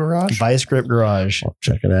 Vice Grip Garage? Vice Grip Garage. I'll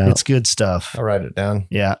check it out. It's good stuff. I'll write it down.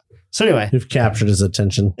 Yeah. So anyway. You've captured his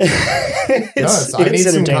attention. I need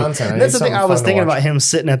some content. That's the thing. I was thinking about him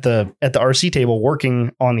sitting at the RC table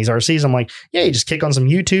working on these RCs. I'm like, yeah, you just kick on some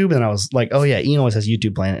YouTube. And I was like, oh yeah, Ian always has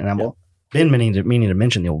YouTube playing. And I've been meaning to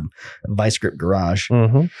mention the old Vice Grip Garage.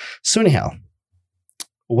 Mm-hmm. So anyhow,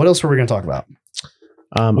 what else were we going to talk about?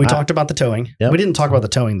 We talked about the towing. Yep. We didn't talk about the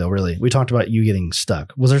towing though, really. We talked about you getting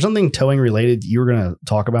stuck. Was there something towing related you were going to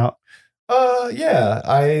talk about?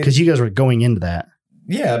 Yeah. Because you guys were going into that.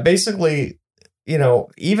 Yeah, basically,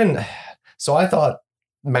 so I thought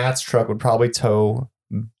Matt's truck would probably tow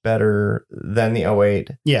better than the 08.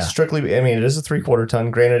 Yeah. Strictly, I mean, it is a 3/4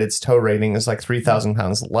 ton. Granted, its tow rating is like 3,000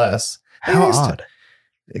 pounds less. How odd.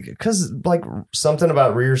 Because like something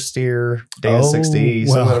about rear steer, Dana 60,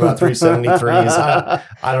 something about 373s.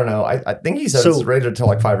 I don't know. I think he said it's rated to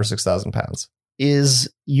like 5,000 or 6,000 pounds.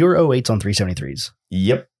 Is your 08s on 373s?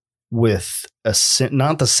 Yep. With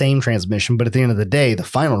not the same transmission, but at the end of the day, the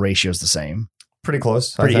final ratio is the same. Pretty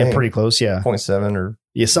close. Pretty close. Yeah. 0.7 or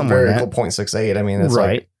somewhere very 0.68. I mean, it's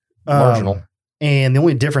right. Like marginal. And the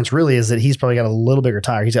only difference really is that he's probably got a little bigger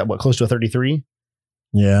tire. He's got what, close to a 33?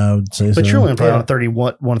 Yeah, I would say but so. you're only probably on a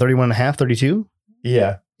 31 and a half, 32?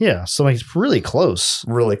 Yeah. Yeah. So like it's really close.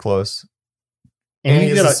 Really close. And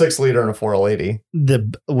he's got a 6-liter and a 4L80.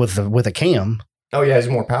 With a cam. Oh yeah, he's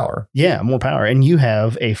more power. Yeah, more power. And you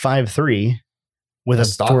have a 5.3 with a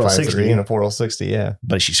stock 4L60 and a 4L60. Yeah,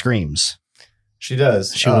 but she screams. She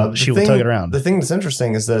does. She will tug it around. The thing that's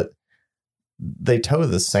interesting is that they tow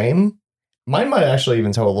the same. Mine might actually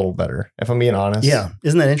even tow a little better, if I'm being honest. Yeah,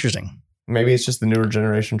 isn't that interesting? Maybe it's just the newer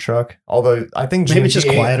generation truck. Although I think maybe it's just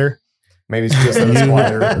quieter. Maybe it's just that it's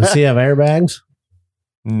quieter. Does he have airbags?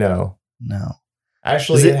 No.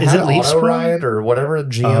 Actually, is it Leaf auto ride or whatever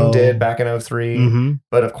GM did back in 03. Mm-hmm.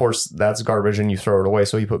 But of course, that's garbage and you throw it away.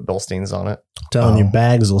 So you put Bilsteins on it. I'm telling you,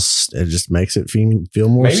 bags it just makes it feel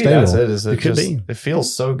more maybe stable. That's it. It could be. It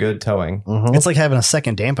feels so good towing. Mm-hmm. It's like having a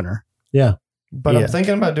second dampener. Yeah. But I'm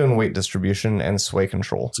thinking about doing weight distribution and sway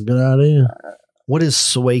control. It's a good idea. What is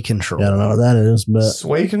sway control? Yeah, I don't know what that is, but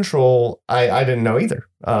sway control, I didn't know either.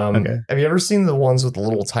 Okay. Have you ever seen the ones with the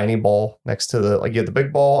little tiny ball next to you have the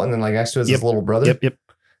big ball and then like next to it is his little brother? Yep.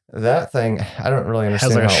 That thing, I don't really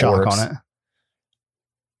understand has like how a shock it works. on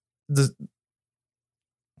it.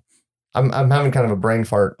 I'm having kind of a brain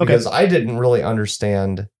fart because I didn't really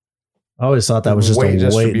understand. I always thought that was just weight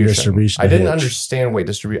distribution. I didn't understand weight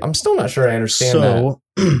distribution. I'm still not sure I understand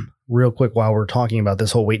that. Real quick, while we're talking about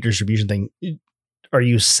this whole weight distribution thing, are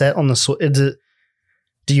you set on the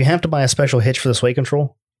do you have to buy a special hitch for the sway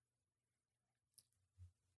control?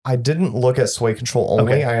 I didn't look at sway control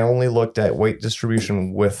only. Okay. I only looked at weight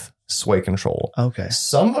distribution with sway control. Okay.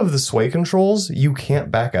 Some of the sway controls you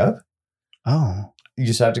can't back up. Oh. You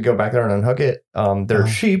just have to go back there and unhook it. They're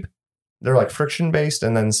cheap. They're like friction based,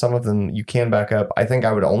 and then some of them you can back up. I think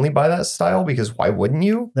I would only buy that style because why wouldn't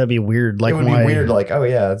you? That'd be weird. Like it would be weird. Like, oh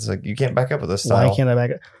yeah, it's like you can't back up with this style. Why can't I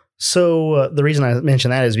back up? So the reason I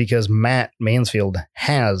mentioned that is because Matt Mansfield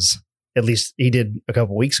has, at least he did a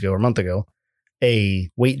couple weeks ago or a month ago,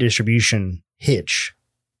 a weight distribution hitch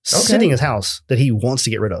sitting in his house that he wants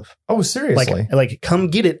to get rid of. Oh, seriously? Like come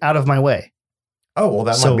get it out of my way. Oh, well,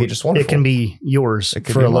 that might be just wonderful. It can be yours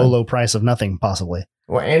for a low price of nothing, possibly.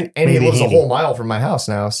 Well, and he lives a whole mile from my house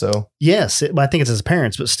now, so. Yes, I think it's his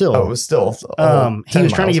parents, but still. Oh, it was still. He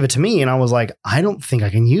was trying to give it to me, and I was like, I don't think I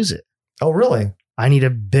can use it. Oh, really? I need a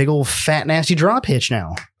big old fat nasty drop hitch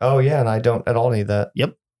now. Oh, yeah, and I don't at all need that.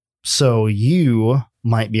 Yep. So you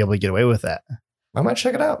might be able to get away with that. I might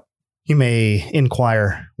check it out. You may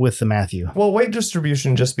inquire with the Matthew. Well, weight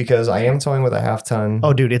distribution, just because I am towing with a 1/2 ton.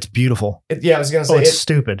 Oh, dude, it's beautiful. I was going to say. It's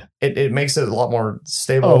stupid. It makes it a lot more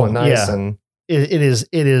stable and nice. Yeah. And it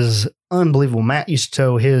is unbelievable. Matt used to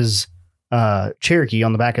tow his Cherokee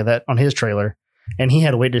on the back of that, on his trailer, and he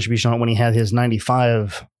had a weight distribution on it when he had his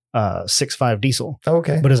 95 6.5 diesel.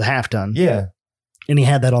 Okay. But it's a 1/2 ton. Yeah. And he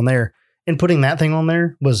had that on there. And putting that thing on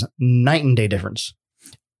there was night and day difference.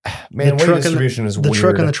 Man, weight distribution is weird. The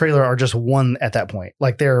truck and the trailer are just one at that point.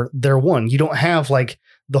 Like they're one. You don't have like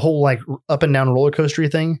the whole like up and down roller coaster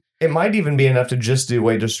thing. It might even be enough to just do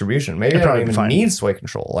weight distribution. Maybe I don't even need sway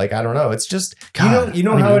control. Like, I don't know. It's just, you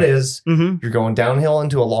know how it is. Mm-hmm. You're going downhill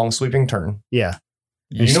into a long sweeping turn. Yeah.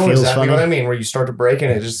 You know exactly what I mean, where you start to brake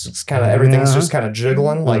and it's kind of, everything's just kind of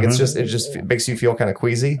jiggling. Like it just makes you feel kind of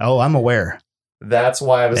queasy. Oh, I'm aware. That's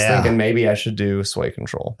why I was thinking maybe I should do sway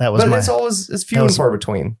control. It's few and far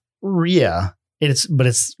between. Yeah. It's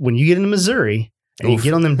when you get into Missouri And you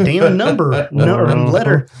get on them damn them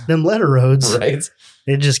letter roads. Right.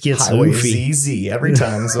 It just gets Highway oofy. ZZ every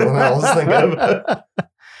time. So I was thinking of.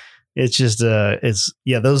 It's just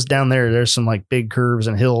those down there, there's some like big curves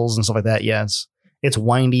and hills and stuff like that. Yeah, it's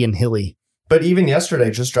windy and hilly. But even yesterday,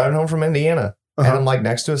 just driving home from Indiana, and I'm like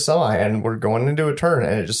next to a semi, and we're going into a turn,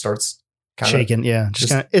 and it just starts kind of shaking. Yeah,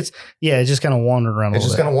 it's just kind of wandering around. It's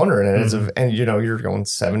just kind of wandering, and and you're going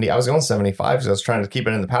 70. I was going 75 because I was trying to keep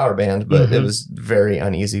it in the power band, but it was very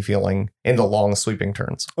uneasy feeling in the long sweeping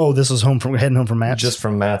turns. Oh, this was heading home from Matt's. Just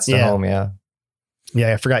from Matt's to home, yeah.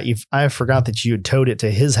 Yeah, I forgot that you had towed it to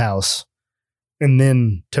his house and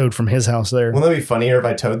then towed from his house there. Wouldn't that be funnier if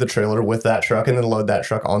I towed the trailer with that truck and then load that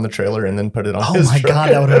truck on the trailer and then put it on his truck? Oh my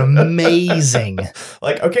God, that would have been amazing.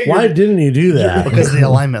 Like, okay. Why didn't you do that? Because of the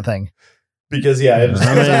alignment thing. Because, but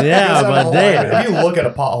if you look at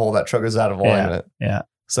a pothole, that truck is out of alignment. Yeah.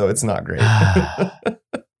 So it's not great.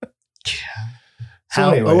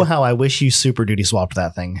 How I wish you Super Duty swapped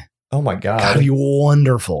that thing. Oh my God. That'd be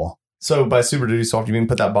wonderful. So by Super Duty swap, you mean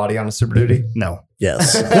put that body on a Super Duty? No.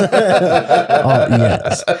 Yes.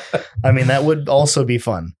 Yes. I mean, that would also be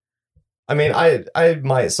fun. I mean, I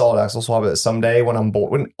might solid axle swap it someday when I'm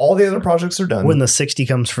bored, when all the other projects are done. When the 60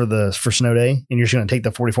 comes for snow day, and you're just going to take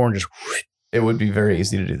the 44 and just. It would be very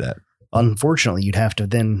easy to do that. Unfortunately, you'd have to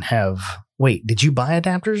then have. Wait, did you buy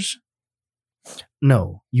adapters?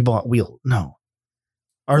 No, you bought wheel. No.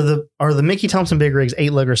 Are the Mickey Thompson big rigs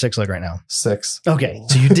 8-leg or 6-leg right now? 6. Okay,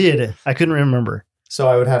 so you did. I couldn't remember. So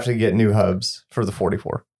I would have to get new hubs for the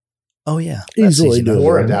 44. Oh yeah, easily do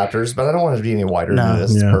or adapters, but I don't want it to be any wider than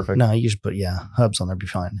this. It's perfect. No, you just put hubs on there, be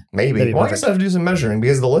fine. Maybe. Well, I guess I have to do some measuring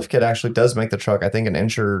because the lift kit actually does make the truck, I think, an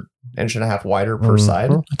inch and a half wider per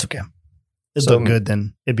side. That's okay. It'd look good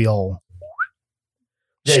then. It'd be all.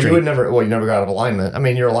 Yeah, straight. You never got out of alignment. I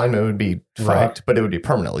mean, your alignment would be fucked, but it would be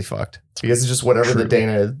permanently fucked because it's just whatever the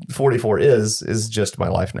Dana 44 is just my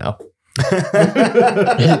life now.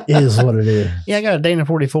 It is what it is. Yeah, I got a Dana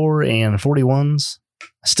 44 and 41s.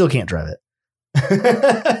 I still can't drive it.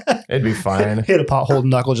 It'd be fine. Hit a pothole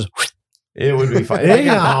knuckle, just. It would be fine.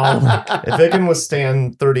 If it can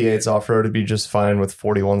withstand 38s off road, it'd be just fine with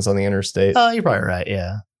 41s on the interstate. You're probably right.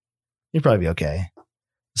 Yeah, you'd probably be okay.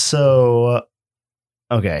 So.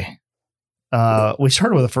 Okay. We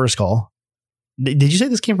started with the first call. Did you say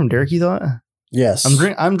this came from Derek, you thought? Yes.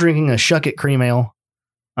 I'm drinking a Shuck It cream ale,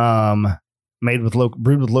 brewed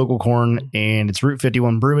with local corn, and it's Route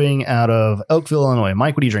 51 Brewing out of Elkville, Illinois.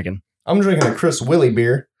 Mike, what are you drinking? I'm drinking a Chris Willie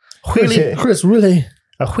beer. Chris Willie.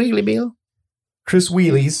 A Wheelie beer? Chris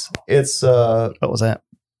Wheelies. It's What was that?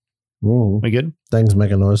 Ooh. We good? Things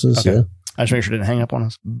making noises. Okay. Yeah. I just make sure it didn't hang up on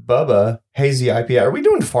us. Bubba Hazy IPA. Are we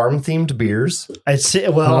doing farm themed beers?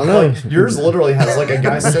 Yours literally has like a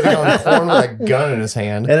guy sitting on corn with a gun in his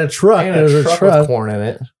hand and a truck. And a truck with corn in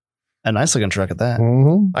it. A nice looking truck at that.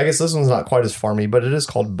 Mm-hmm. I guess this one's not quite as farmy, but it is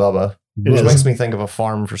called Bubba. It makes me think of a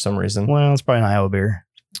farm for some reason. Well, it's probably an Iowa beer.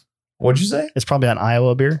 What'd you say? It's probably an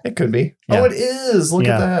Iowa beer. It could be. Yeah. Oh, it is. Look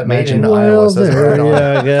at that. Imagine Iowa. There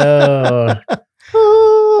you go.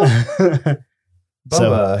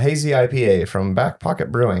 Bubba Hazy IPA from Back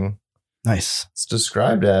Pocket Brewing. Nice. It's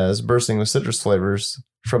described as bursting with citrus flavors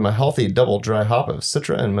from a healthy double dry hop of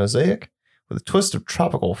Citra and Mosaic with a twist of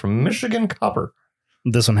tropical from Michigan Copper.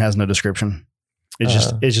 This one has no description.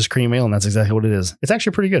 It's just cream ale, and that's exactly what it is. It's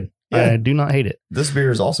actually pretty good. Yeah. I do not hate it. This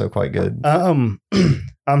beer is also quite good. I'm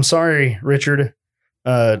sorry, Richard,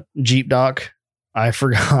 Jeep Doc. I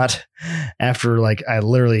forgot after I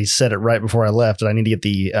literally said it right before I left that I need to get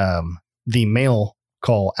the mail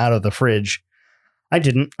call out of the fridge. I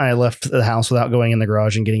didn't. I left the house without going in the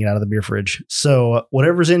garage and getting it out of the beer fridge. So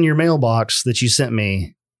whatever's in your mailbox that you sent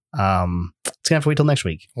me, it's gonna have to wait till next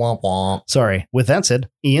week. Womp womp. Sorry. With that said,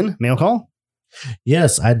 Ian, mail call?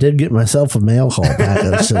 Yes, I did get myself a mail call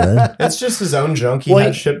package today. It's just his own junk he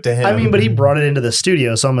had shipped to him. I mean, but he brought it into the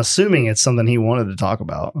studio, so I'm assuming it's something he wanted to talk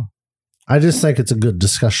about. I just think it's a good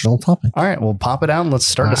discussional topic. All right, well, pop it out and let's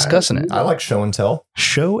start discussing it. I like show and tell.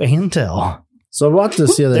 Show and tell. So I bought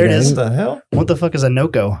this the other day. There it is. What the hell? What the fuck is a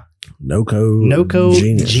NOCO?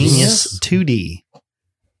 NOCO Genius 2D.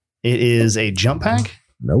 It is a jump pack?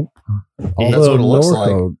 Nope. That's what it looks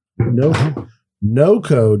like.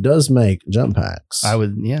 NOCO does make jump packs.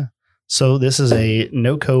 So this is a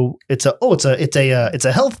NOCO. It's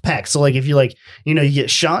a health pack. So if you you get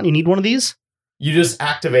shot and you need one of these, you just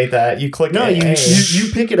activate that. You click. No,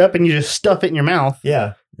 you pick it up and you just stuff it in your mouth.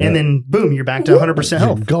 Yeah. And then boom, you're back to 100%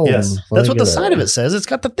 health. Yes. That's what the side of it says. It's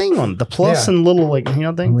got the thing on the plus and little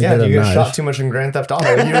thing. Yeah, you get shot too much in Grand Theft Auto.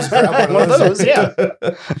 You just grab one of those. Yeah.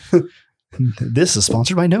 This is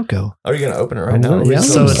sponsored by Noco. Are you going to open it right now? Yeah,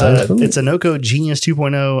 So it's a Noco Genius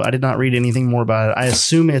 2.0. I did not read anything more about it. I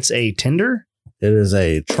assume it's a Tinder. It is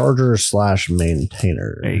a charger /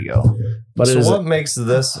 maintainer. There you go. But so what makes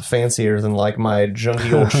this fancier than like my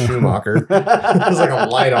junky old Schumacher? There's like a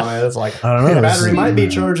light on it. It's like, I don't know. The battery might be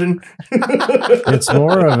charging. It's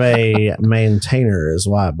more of a maintainer is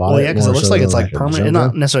why I bought it. Well, yeah, because it looks like it's like a permanent,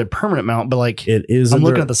 not necessarily permanent mount, but like it is. I'm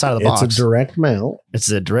looking at the side of the box. It's a direct mount. It's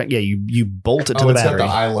a direct. Yeah, you bolt it to the it's battery. got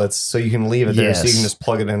the eyelets, so you can leave it there, so you can just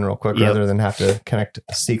plug it in real quick rather than have to connect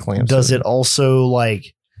C clamps. Does it also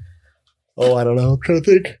like? Oh, I don't know. I'm trying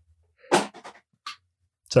to think.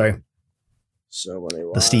 Sorry, So many.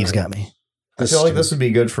 the Steve's got me. I feel like this would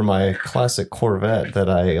be good for my classic Corvette that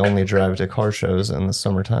I only drive to car shows in the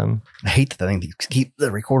summertime. I hate that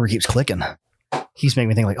the recorder keeps clicking. Keeps making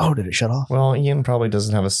me think like, oh, did it shut off? Well, Ian probably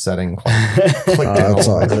doesn't have a setting clicked in. That's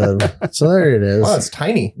all good. So there it is. Wow, it's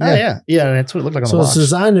tiny. Oh, yeah. And that's what it looked like on the box. So it's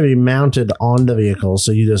designed to be mounted on the vehicle,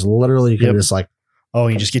 so you just literally can just like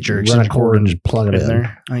you just get your run a extension cord and and just plug it in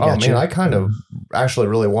there. I got man, I kind of actually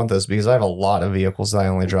really want this because I have a lot of vehicles that I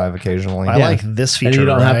only drive occasionally. I like this feature. And you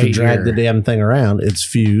don't have to drag here. the damn thing around. It's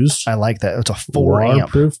fused. I like that. It's a 4 amp.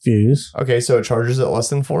 Waterproof fuse. Okay, so it charges at less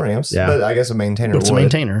than 4 amps. Yeah. But I guess a maintainer It's a would.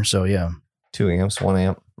 maintainer, so yeah. 2 amps, 1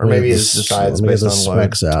 amp. Or maybe it decides Let me based get the on load.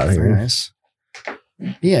 specs out Very here. nice.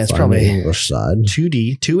 Yeah, it's Find probably the English side.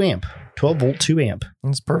 2D, 2 amp, 12 volt, 2 amp.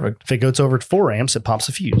 That's perfect. If it goes over 4 amps, it pops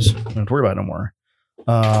a fuse. Don't have to worry about it no more.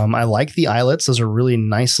 I like the eyelets. Those are really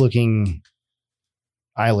nice looking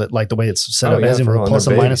eyelet, like the way it's set up. It has a plus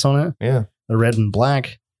and minus on it. Yeah. The red and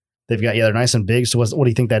black. They've got, they're nice and big. So what do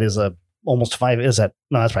you think that is? Almost 5? Is that?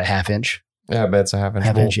 No, that's probably ½ inch. Yeah, I bet it's a ½ inch.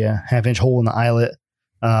 Half inch, yeah. ½ inch hole in the eyelet.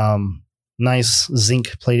 Nice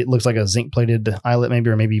zinc plated. Looks like a zinc plated eyelet, maybe,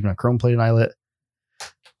 or maybe even a chrome plated eyelet.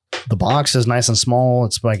 The box is nice and small.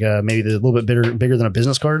 It's like maybe a little bit bigger than a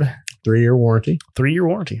business card. 3-year warranty. 3-year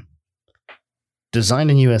warranty.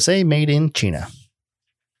 Designed in USA, made in China.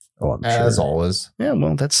 Oh, I'm As sure. always. Yeah,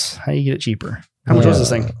 well, that's how you get it cheaper. How much was this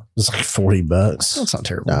thing? It's like $40. That's not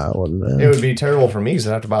terrible. No, it wasn't bad. It would be terrible for me because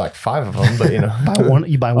I'd have to buy like 5 of them, but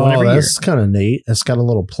You buy one every year. That's kind of neat. It's got a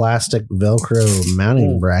little plastic Velcro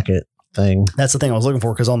mounting bracket thing. That's the thing I was looking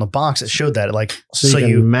for because on the box it showed that So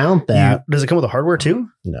you can mount that. does it come with the hardware too?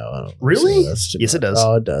 No, I don't think Really? so. That's too Yes, it bad. does.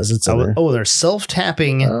 Oh, it does. It's in there. They're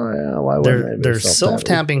self-tapping. Oh, yeah. Why wouldn't They're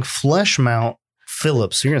self-tapping flesh mount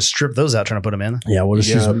Phillips. So you're gonna strip those out trying to put them in. Yeah, we'll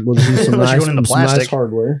just use some Unless you're nice, going into some nice plastic.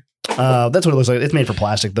 hardware. That's what it looks like. It's made for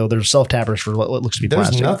plastic though. There's self-tappers for what looks to be there's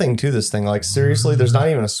plastic. nothing to this thing. Like seriously, there's not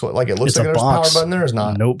even a switch. Like it looks It's like a there's a power box. button. There is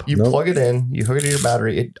not. Nope. You plug it in, you hook it to your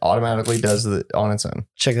battery, it automatically does it on its own.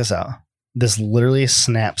 Check this out. This literally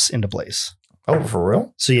snaps into place. Oh, for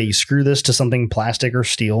real? So yeah, you screw this to something plastic or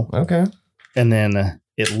steel, Okay. and then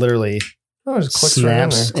it literally Oh, it just clicks right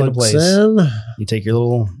in snaps there. into place. In. You take your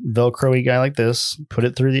little Velcro-y guy like this, put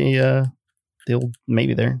it through the old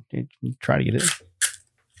maybe there. You try to get it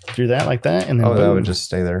through that like that, and then Oh, that boom. would just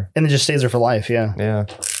stay there. And it just stays there for life. Yeah, Yeah.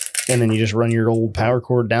 and then you just run your old power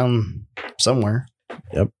cord down somewhere.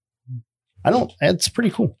 Yep. It's pretty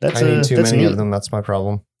cool. That's I need too that's many neat. of them. That's my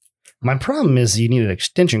problem. My problem is you need an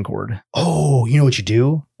extension cord. Oh, you know what you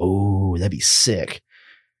do? Oh, that'd be sick.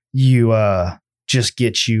 You just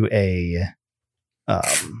get you a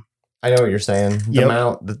I know what you're saying. The Yep.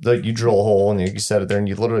 mount, you drill a hole and you set it there and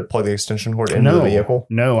you literally plug the extension cord into the vehicle.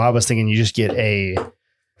 No, I was thinking you just get a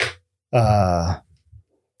a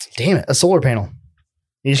solar panel.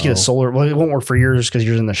 You just get a solar. Well, it won't work for yours because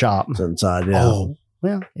yours in the shop. It's inside, yeah. Oh,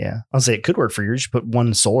 well, yeah. I'll say it could work for yours. Just put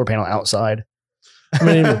one solar panel outside. I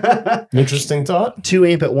mean, Interesting thought. 2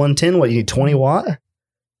 amp at 110. What, you need 20 watt?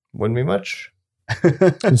 Wouldn't be much.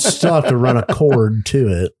 you still have to run a cord to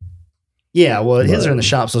it. Yeah, well, his are in the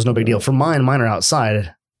shop, so it's no big deal. For mine are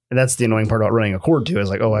outside. And that's the annoying part about running a cord too. Is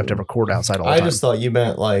like, I have to have a cord outside all the time. I just thought you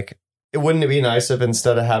meant like, wouldn't it be nice if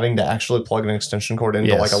instead of having to actually plug an extension cord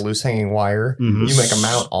into like a loose hanging wire, Mhm. you make a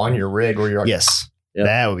mount on your rig where you're like, Yes. Yep.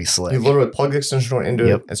 That would be slick. you literally plug the extension cord into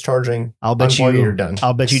Yep. it. It's charging. I'll bet unplug it, you you're done.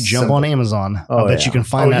 I'll bet you jump Simple. on Amazon. Oh, I'll bet yeah. you can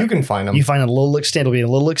find that. You can find them. You find a little extend. It'll be a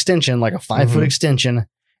little extension, like a 5-foot Mhm. extension,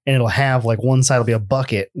 and it'll have like one side will be a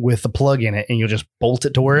bucket with the plug in it, and you'll just bolt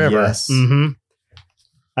it to wherever. Yes. Mm-hmm.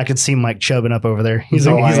 I could see Mike chubbing up over there. He's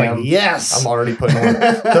Oh, like, I am. yes. I'm already putting on.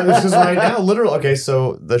 Because right now, literally, okay,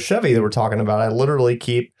 so the Chevy that we're talking about, I literally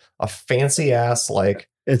keep a fancy ass like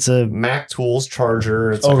It's a Mac Tools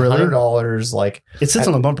charger. It's like $100. Like it sits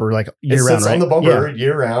on the bumper like year round. It sits on the bumper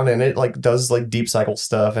year round, and it like does like deep cycle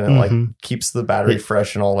stuff, and it like keeps the battery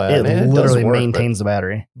fresh and all that. It and literally maintains the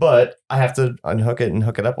battery. But I have to unhook it and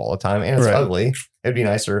hook it up all the time, and it's ugly. It'd be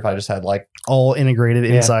nicer if I just had like all integrated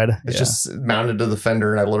inside. It's just mounted to the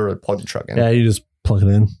fender, and I literally plug the truck in. Yeah, you just plug it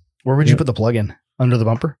in. Where would you put the plug in? Under the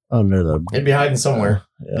bumper? Under the. It'd be hiding somewhere.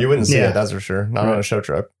 You wouldn't see it, that's for sure. Not on a show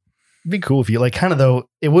truck. It'd be cool if you like kind of though.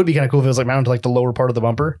 It would be kind of cool if it was like mounted to like the lower part of the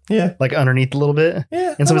bumper. Yeah. Like underneath a little bit.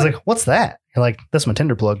 Yeah. And somebody's like, what's that? You're like, that's my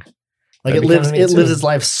Tinder plug. Like it lives its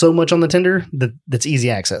life so much on the Tinder that's easy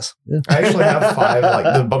access. Yeah. I actually have 5,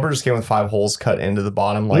 like the bumper just came with 5 holes cut into the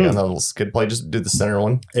bottom, like on the little skid plate. Just do the center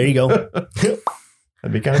one. There you go. That'd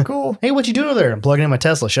be kind of cool. Hey, what you doing over there? I'm plugging in my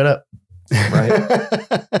Tesla. Shut up.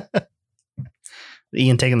 Right.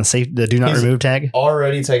 Ian taking the do not remove tag.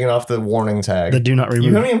 Already taking off the warning tag. The do not remove.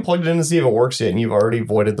 You haven't even plugged it in to see if it works yet, and you've already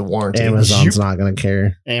voided the warranty. Amazon's not going to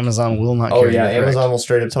care. Amazon will not care. Oh yeah, Amazon will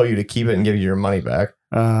straight up tell you to keep it and give you your money back.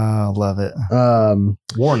 Love it.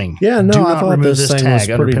 Warning. Yeah, no, do I thought remove this tag was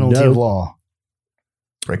under penalty dope. Of law.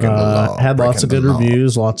 Breaking the law. Had lots of good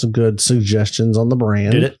reviews, lots of good suggestions on the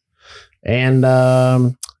brand. Did it?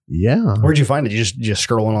 And yeah. Where'd you find it? You just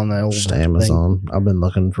scrolling on the old just Amazon. I've been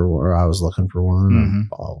looking for, or I was looking for one. And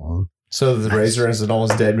bought one. So the razor isn't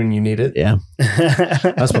almost dead when you need it? Yeah.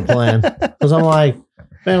 That's my plan. Because I'm like,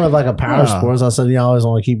 man, with like a power sports, I said, you always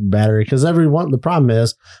want to keep a battery. Because the problem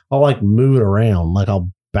is, I'll like move it around. Like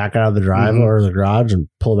I'll back out of the driveway or the garage and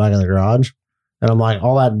pull it back in the garage. And I'm like,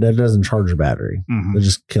 all that doesn't charge your battery. It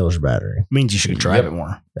just kills your battery. Means you should drive it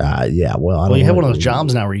more. Yeah. Well, you have one of those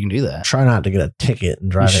jobs now where you can do that. Try not to get a ticket and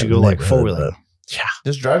drive it. You should go like four-wheeling. Yeah.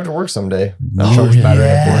 Just drive to work someday. Charge battery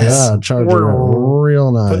yeah, charge it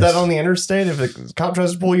real nice. Put that on the interstate. If the cop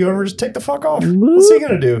tries to pull you over, just take the fuck off. What's he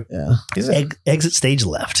going to do? Yeah. Exit stage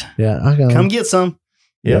left. Yeah. I got Come get some.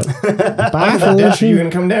 Yeah. Bye, Felicia. You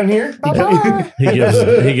gonna come down here? Bye-bye. He gives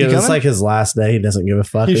it's like his last day. He doesn't give a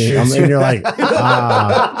fuck. And you're like,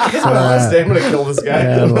 last day, I'm gonna kill this guy.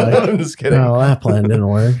 Yeah, I'm just kidding. No, that plan didn't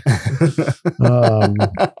work.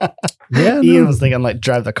 Ian was thinking like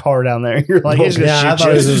drive the car down there. You're like, I thought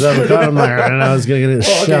it was a car. I'm like, and I was gonna get it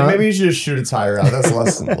shot. Okay, maybe you should just shoot a tire out. That's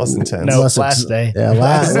less intense. No, last day. Yeah,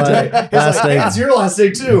 last day. Last day. It's your last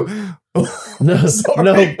day too. No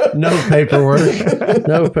paperwork.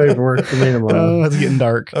 No paperwork for me tomorrow. Oh, it's getting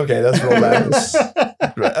dark. Okay, that's real bad.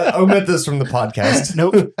 Omit this from the podcast.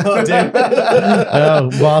 Nope. Oh, damn. Oh,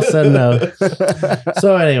 boss said no.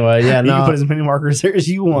 So anyway, you can put as many markers there as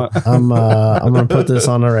you want. I'm gonna put this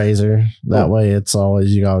on a razor. That way, it's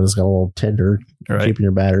always you always got a little tender keeping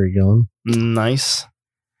your battery going. Nice.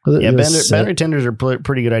 Yeah, battery tenders are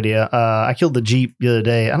pretty good idea. I killed the Jeep the other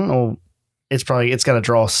day. I don't know. It's got to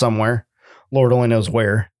draw somewhere. Lord only knows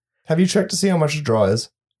where. Have you checked to see how much the draw is?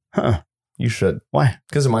 Huh. You should. Why?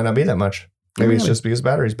 Because it might not be that much. Maybe it's just because the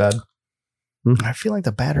battery's bad. I feel like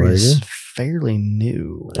the battery is fairly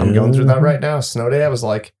new. I'm going through that right now. Snow day, I was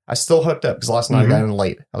like, I still hooked up because last night I got in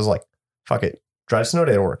late. I was like, fuck it. Drive snow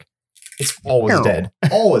day to work. It's always dead.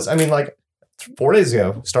 Always. I mean, like 4 days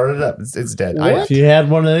ago, started it up. It's dead. If you had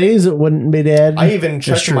one of these, it wouldn't be dead. I even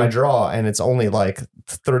checked my draw, and it's only like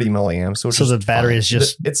 30 milliamps. So the battery is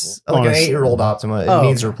just... It's like an 8-year-old Optima. It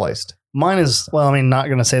needs replaced. Mine is... Well, I mean, not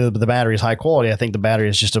going to say that the battery is high quality. I think the battery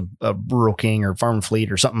is just a Rural King or Farm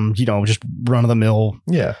Fleet or something, just run-of-the-mill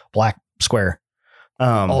black square.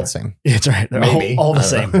 All the same. It's right. Maybe. All the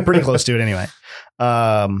same. Pretty close to it anyway.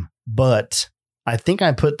 But... I think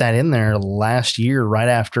I put that in there last year, right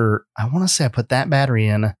after. I want to say I put that battery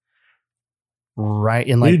in right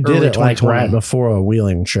in like you did early it like 2020. right before a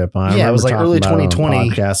wheeling trip. It was like early 2020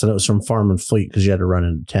 podcast, and it was from Farm and Fleet because you had to run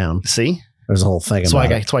into town. See, there's a whole thing. That's why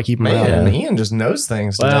I keep my Ian just knows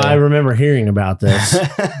things. Well, I remember hearing about this.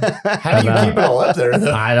 How do you keep it all up there?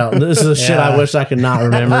 Though? I don't. This is shit I wish I could not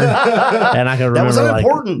remember, and I could remember that was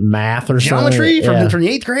important. Like math or geometry something. from the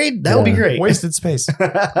 8th grade. That would be great. Wasted space.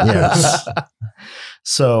 Yes.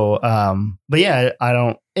 So, but yeah, I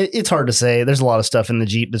don't. It's hard to say. There's a lot of stuff in the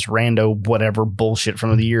Jeep that's rando whatever bullshit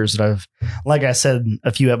from the years that I've, like I said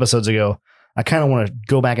a few episodes ago, I kind of want to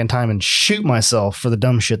go back in time and shoot myself for the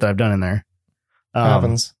dumb shit that I've done in there.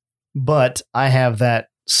 Happens. But I have that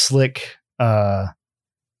slick, that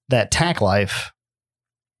Tack Life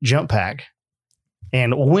jump pack,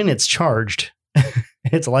 and when it's charged,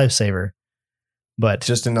 it's a lifesaver. But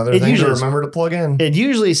just another thing to remember to plug in. It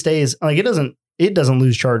usually stays like it doesn't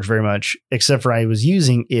lose charge very much, except for I was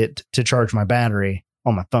using it to charge my battery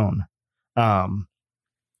on my phone. While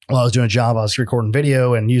I was doing a job, I was recording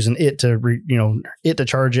video and using it to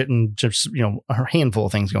charge it, and just a handful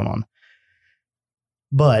of things going on.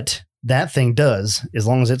 But that thing does, as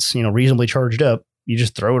long as it's, reasonably charged up, you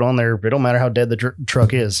just throw it on there. It don't matter how dead the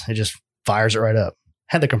truck is. It just fires it right up.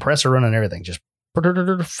 Had the compressor running and everything. Just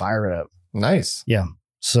fire it up. Nice. Yeah.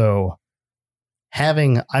 So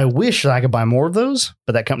I wish I could buy more of those,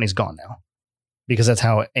 but that company's gone now because that's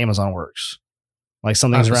how Amazon works. Like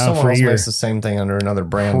something's around for a year. Makes the same thing under another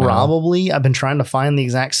brand. Probably. Now. I've been trying to find the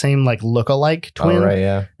exact same like look-alike twin. Oh, right,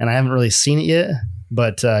 yeah. And I haven't really seen it yet.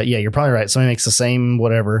 But yeah, you're probably right. Somebody makes the same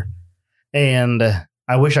whatever. And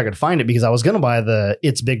I wish I could find it because I was going to buy the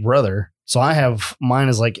It's Big Brother. So I have mine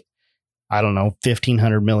is like, I don't know,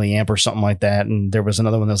 1500 milliamp or something like that. And there was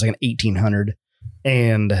another one that was like an 1800.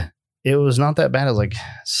 And it was not that bad. It was like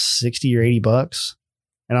 60 or 80 bucks.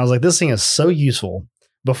 And I was like, this thing is so useful.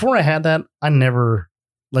 Before I had that, I never,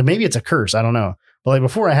 like maybe it's a curse. I don't know. But like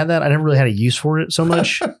before I had that, I never really had a use for it so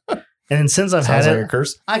much. And since I've had it, a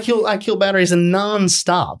curse. I kill batteries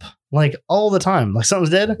nonstop, like all the time. Like something's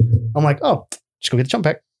dead. I'm like, oh, just go get the jump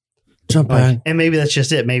pack. And maybe that's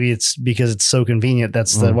just it. Maybe it's because it's so convenient.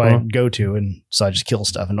 That's the what I go to. And so I just kill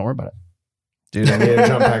stuff and don't worry about it. Dude, I need a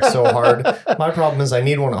jump pack so hard. My problem is I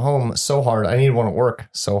need one at home so hard. I need one at work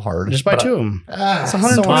so hard. Just buy two of them. It's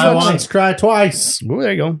 120 bucks. Once, cry twice. Ooh,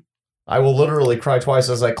 there you go. I will literally cry twice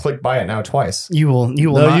as I click buy it now twice. You will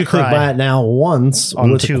no, not you cry. click buy it now once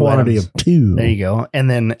on with a quantity of 2. There you go. And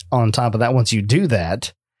then on top of that, once you do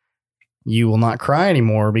that, you will not cry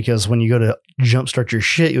anymore because when you go to jumpstart your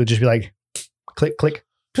shit, you'll just be like, click, click.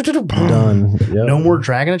 Done. Yep. No more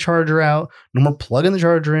dragging a charger out. No more plugging the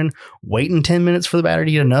charger in. Waiting 10 minutes for the battery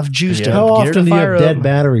to get enough juice to how get it to often do you fire have up. dead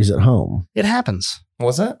batteries at home? It happens.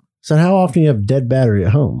 What's that? So how often do you have dead battery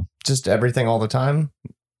at home? Just everything all the time.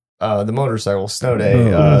 The motorcycle, snow day,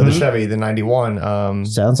 the Chevy, the 91.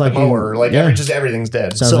 Sounds like the mower, just everything's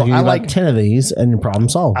dead. Sounds like you like 10 of these and your problem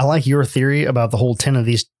solved. I like your theory about the whole 10 of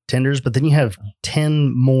these tenders, but then you have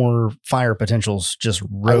 10 more fire potentials just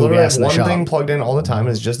rogue ass in the shop. One thing plugged in all the time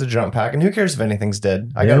is just a jump pack, and who cares if anything's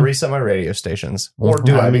dead? I got to reset my radio stations, or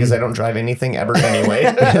do I? Because I don't drive anything ever anyway.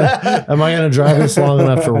 Am I going to drive this long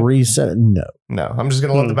enough to reset it? No, I'm just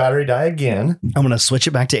going to let the battery die again. I'm going to switch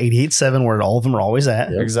it back to 88.7 where all of them are always at.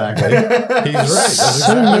 Yep. Exactly. He's right. That's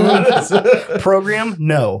exactly what it is. Program?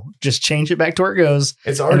 No. Just change it back to where it goes.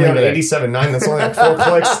 It's already on 87.9. That's only like 4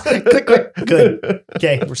 clicks. Click, click. Good.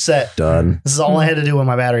 Okay, we're set. Done. This is all I had to do when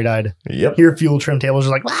my battery died. Yep. Here, fuel trim tables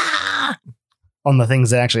are like, ah! On the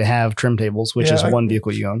things that actually have trim tables, which is one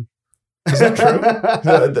vehicle you own. Is that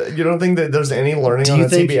true? You don't think that there's any learning on a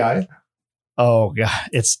TBI? Oh, God.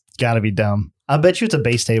 It's got to be dumb. I bet you it's a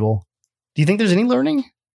base table. Do you think there's any learning?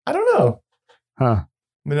 I don't know. Huh.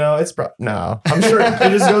 No, no. I'm sure it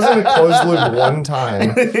just goes into closed loop one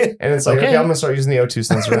time. And it's like, okay, I'm going to start using the O2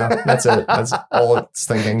 sensor now. That's it. That's all it's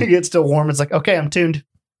thinking. It gets still warm. It's like, okay, I'm tuned.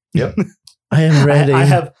 Yep. I am ready.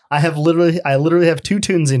 I literally have 2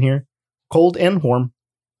 tunes in here, cold and warm.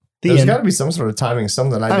 There's got to be some sort of timing,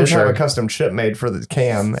 something. I did have a custom chip made for the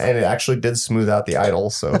cam, and it actually did smooth out the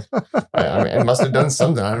idle. So I mean, it must have done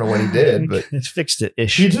something. I don't know what he did, but it fixed it.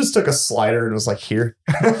 He just took a slider and was like, "Here,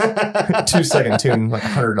 2-second tune, like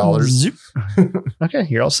 $100." Okay,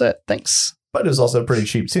 you're all set. Thanks. But it was also a pretty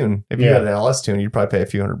cheap tune. If you had an LS tune, you'd probably pay a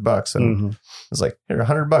few $100. And it's like, here,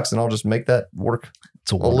 $100, and I'll just make that work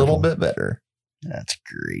a little bit better. That's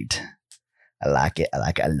great. I like it. I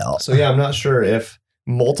like it a lot. So yeah, I'm not sure if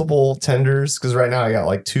multiple tenders, because right now I got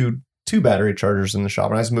like two battery chargers in the shop,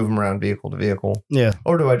 and I just move them around vehicle to vehicle. Yeah.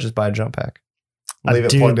 Or do I just buy a jump pack? Leave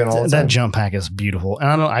it plugged in all the time. That jump pack is beautiful, and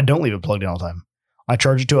I don't leave it plugged in all the time. I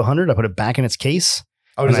charge it to 100. I put it back in its case.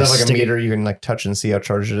 Oh, does that have like a meter you can like touch and see how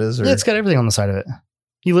charged it is? Or? Yeah, it's got everything on the side of it.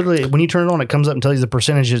 You literally, when you turn it on, it comes up and tells you the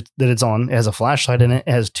percentage that it's on. It has a flashlight in it.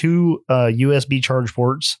 It has 2 USB charge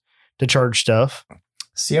ports to charge stuff.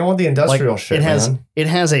 See, I want the industrial shit. It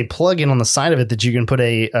has a plug-in on the side of it that you can put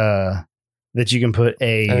a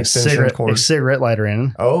cigarette lighter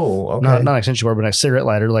in. Oh, okay. Not an extension cord, but a cigarette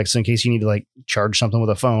lighter, like so in case you need to like charge something with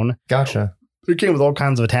a phone. Gotcha. It came with all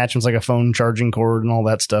kinds of attachments, like a phone charging cord and all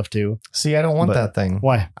that stuff too. See, I don't want that thing.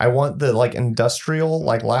 Why? I want the like industrial,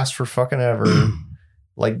 like last for fucking ever.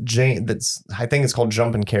 Like I think it's called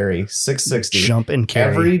Jump and Carry 660. Jump and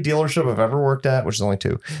Carry. Every dealership I've ever worked at, which is only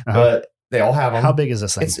 2, but they all have them. How big is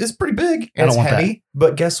this thing? It's pretty big. And it's heavy,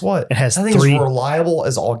 but guess what? It has 3. It's reliable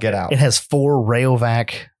as all get out. It has 4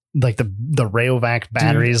 Rayovac, like the Rayovac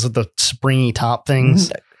batteries with the springy top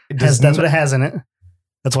things. That's what it has in it.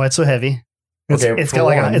 That's why it's so heavy. It's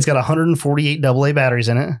got 148 AA batteries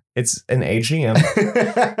in it. It's an AGM,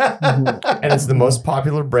 and it's the most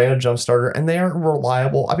popular brand of jump starter, and they aren't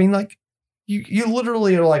reliable. I mean, like you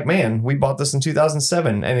literally are like, man, we bought this in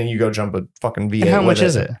 2007, and then you go jump a fucking V8. And how much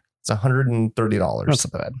is it? It's $130.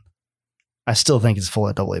 That's not bad. I still think it's full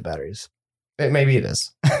of AA batteries. Maybe it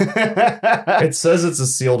is. It says it's a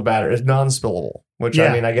sealed battery. It's non-spillable, which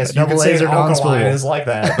I mean, I guess you could say AA's are alkaline is like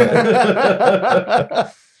that.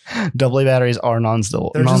 But AA batteries are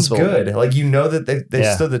non-spillable. they're just good. Like, you know that they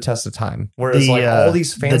stood the test of time. Whereas like all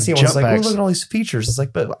these fancy ones, like, look at all these features. It's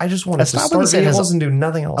like, but I just want to start vehicles and do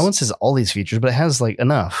nothing else. I wouldn't say all these features, but it has like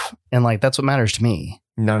enough, and like that's what matters to me.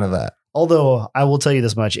 None of that. Although I will tell you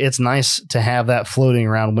this much, it's nice to have that floating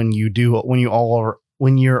around when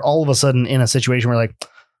you're all of a sudden in a situation where like,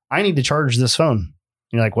 I need to charge this phone. And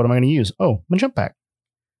you're like, what am I going to use? Oh, my jump pack.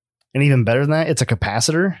 And even better than that, it's a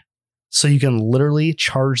capacitor. So you can literally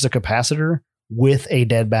charge the capacitor with a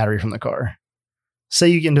dead battery from the car. Say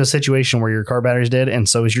you get into a situation where your car battery's dead and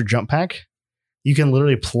so is your jump pack. You can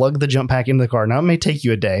literally plug the jump pack into the car. Now, it may take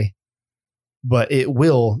you a day, but it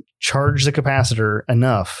will charge the capacitor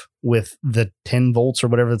enough with the 10 volts or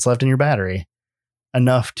whatever that's left in your battery,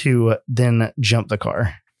 enough to then jump the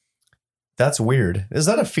car. That's weird. Is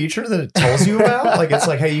that a feature that it tells you about? Like, it's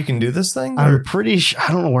like, hey, you can do this thing? I'm pretty sure.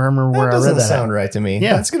 I don't know where I remember where I read that. That doesn't sound right to me.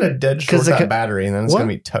 Yeah. That's going to dead short that battery and then it's going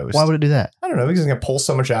to be toast. Why would it do that? I don't know. Because it's going to pull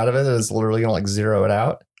so much out of it that it's literally going to like zero it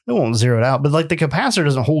out. It won't zero it out. But like the capacitor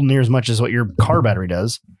doesn't hold near as much as what your car battery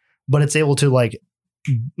does. But it's able to like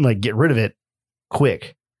get rid of it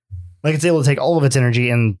quick. Like, it's able to take all of its energy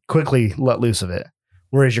and quickly let loose of it.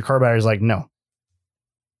 Whereas your car battery is like, no.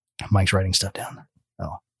 Mike's writing stuff down.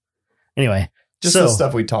 Oh. Anyway. Just the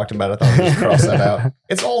stuff we talked about. I thought we'd just cross that out.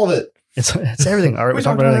 It's all of it. It's everything. All right. We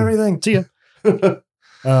talked about everything. See ya.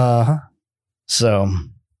 So,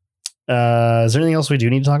 is there anything else we do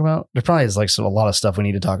need to talk about? There probably is like a lot of stuff we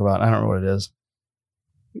need to talk about. I don't know what it is.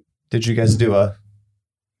 Did you guys do a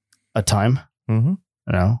time? Mm-hmm.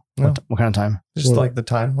 No. What kind of time? Just like the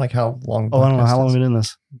time, like how long? Oh, I don't know how long we've been in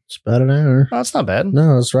this. It's about an hour. Oh, that's not bad.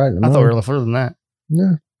 No, that's right. I thought we were a little further than that.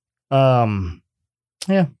 Yeah.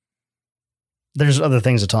 Yeah. There's other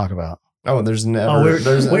things to talk about. Oh, there's never. We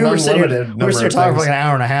were sitting talking for like an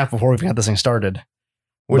hour and a half before we got this thing started.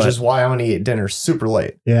 Which is why I'm going to eat dinner super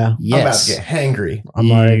late. Yeah. Yes. I'm about to get hangry.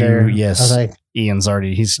 I'm already there. Yes. Ian's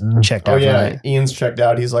already, he's checked out. Oh, yeah. Ian's checked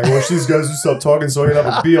out. He's like, I wish these guys would stop talking so I can have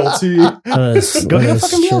a BLT. Go get a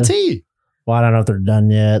fucking BLT. Well, I don't know if they're done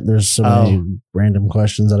yet. There's so many random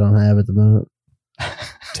questions I don't have at the moment.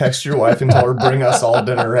 Text your wife and tell her bring us all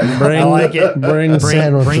dinner ready. I like it. Bring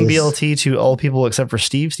BLT to all people except for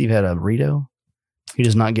Steve. Steve had a burrito. He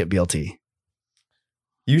does not get BLT.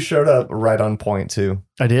 You showed up right on point too.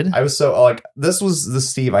 I did. I was so like, this was the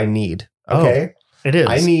Steve I need. Okay, it is.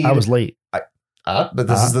 I was late. But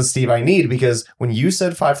this is the Steve I need, because when you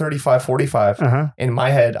said 5:30, 5:45, in my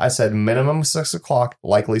head I said minimum 6 o'clock,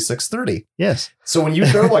 likely 6:30. Yes. So when you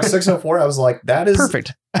showed up like 6:04, I was like, that is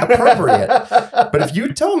perfect, appropriate. But if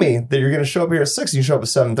you tell me that you're going to show up here at 6 and you show up at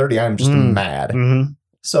 7:30, I'm just mad. Mm-hmm.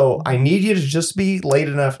 So I need you to just be late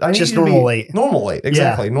enough. I need just you to normal be late. Normal late.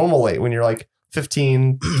 Exactly. Yeah. Normal late when you're like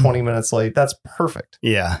 15, 20 minutes late. That's perfect.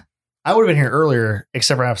 Yeah. I would have been here earlier,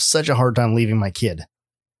 except for I have such a hard time leaving my kid.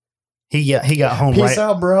 He got home Peace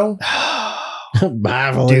out, bro.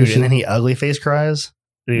 Bye, dude. And then he ugly face cries.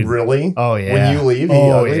 Dude. Really? Oh yeah. When you leave, he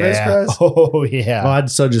ugly face cries. Oh yeah. Well,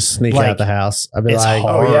 I'd so just sneak out the house. I'd be like,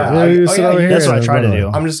 hard. Oh yeah. That's what I try to do.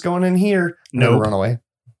 I'm just going in here. No, run away.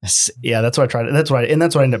 Yeah, that's what I tried. That's what I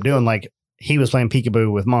ended up doing. Like, he was playing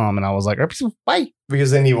peekaboo with mom, and I was like, bye.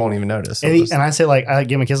 Because then he won't even notice. And I say, like, I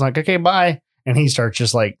give him a kiss, I'm like, okay, bye. And he starts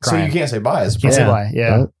just like crying. So you can't say bye. You can't say bye.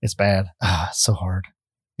 Yeah. Right. It's bad. It's so hard.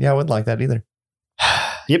 Yeah, I wouldn't like that either.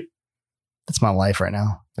 Yep. That's my life right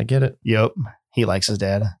now. I get it. Yep. He likes his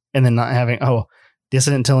dad. And then not having, this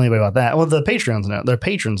I didn't tell anybody about that. Well, the patrons know. Their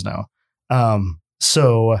patrons know.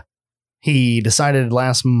 So he decided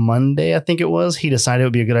last Monday, I think it was, he decided it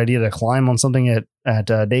would be a good idea to climb on something at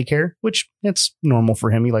daycare, which it's normal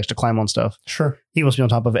for him. He likes to climb on stuff. Sure. He wants to be on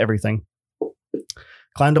top of everything.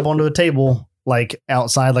 Climbed up onto a table, like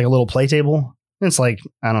outside, like a little play table. It's like,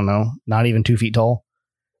 I don't know, not even 2 feet tall.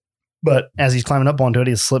 But as he's climbing up onto it,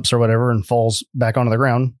 he slips or whatever and falls back onto the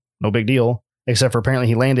ground. No big deal. Except for apparently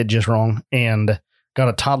he landed just wrong and got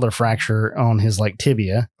a toddler fracture on his like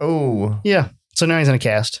tibia. Oh. Yeah. So now he's in a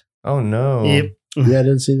cast. Oh no. Yep. Yeah, I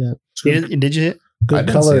didn't see that. Did you hit? Good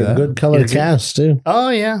color cast too. Oh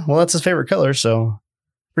yeah. Well, that's his favorite color, so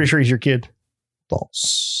pretty sure he's your kid.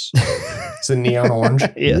 False. It's a neon orange.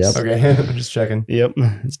 Yes. Yep. Okay. I'm just checking. Yep.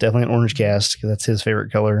 It's definitely an orange cast because that's his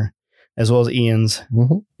favorite color, as well as Ian's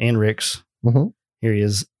and Rick's. Mm-hmm. Here he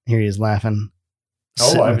is laughing.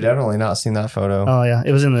 Oh, I've definitely not seen that photo. Oh yeah.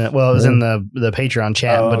 It was in the in the Patreon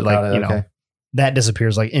chat, but like, you know, that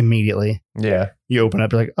disappears like immediately. Yeah. You open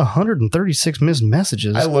up, you're like 136 missed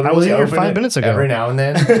messages. I literally was here open 5 it minutes ago. every now and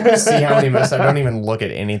then, see how many messages. I don't even look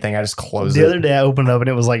at anything. I just close The it. other day I opened up and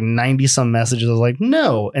it was like 90 some messages. I was like,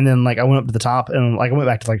 no. And then like I went up to the top and like I went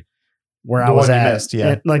back to like where The I was one you at, missed, yeah.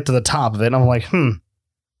 and, like to the top of it. And I'm like,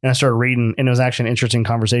 And I started reading, and it was actually an interesting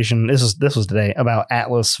conversation. This was today about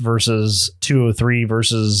Atlas versus 203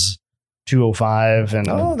 versus 205, and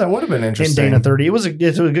that would have been and interesting. Dana 30. It was a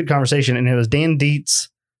good conversation, and it was Dan Dietz,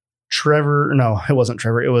 Trevor. No, it wasn't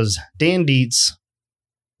Trevor. It was Dan Dietz.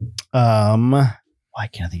 Why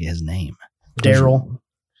can't I think of his name? Daryl.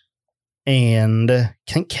 And I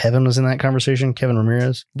think Kevin was in that conversation. Kevin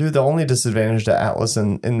Ramirez. Dude, the only disadvantage to Atlas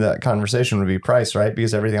in that conversation would be price, right?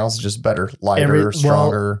 Because everything else is just better, lighter,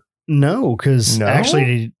 stronger. No, because No?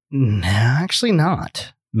 actually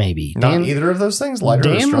not. Maybe Not either of those things, lighter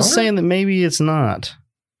or Dan stronger? was saying that maybe it's not.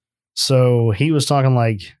 So he was talking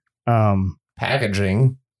like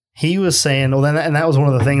Packaging. he was saying, well, then and that was one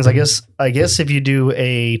of the things. I guess if you do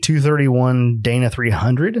a 231 Dana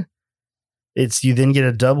 300, you then get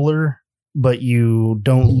a doubler, but you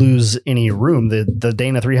don't lose any room. The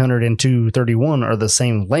Dana 300 and 231 are the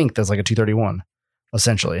same length as like a 231,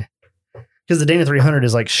 essentially, because the Dana 300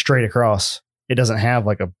 is like straight across. It doesn't have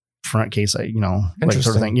like a front case, like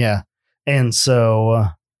sort of thing. Yeah, and so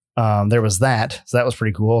there was that. So that was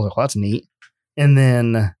pretty cool. I was like, well, that's neat. And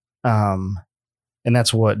then and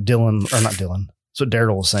that's what Dylan, or not Dylan, that's what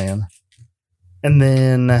Daryl was saying. And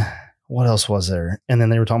then what else was there? And then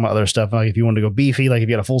they were talking about other stuff. Like if you wanted to go beefy, like if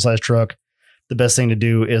you had a full size truck, the best thing to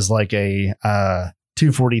do is like a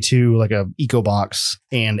 242, like a EcoBox,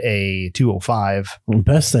 and a 205. The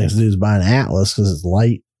best thing to do is buy an Atlas because it's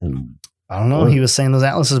light. And, I don't know. He was saying those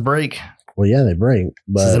Atlases break. well, yeah, they break,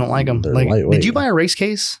 but Says they don't like them. they're Like, lightweight. did you buy a race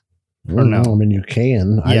case? Or no? I mean, you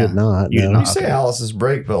can. I Yeah. did not. You did no. not. You say Okay. Alice's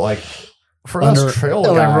break, but like for Under- us trail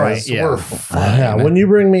like, guys, right, yeah. we're fine. Yeah, when you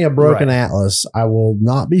bring me a broken Right. Atlas, I will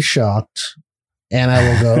not be shocked, and I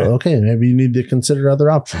will go, okay, maybe you need to consider other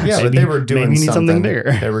options. Yeah, but Maybe- they were doing maybe you need something something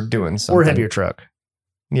bigger. They were doing something. Or heavier truck.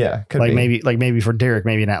 Yeah, could Like be. maybe for Derek,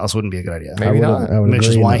 maybe an Atlas wouldn't be a good idea. Maybe not. Which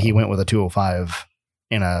is why he he went with a 205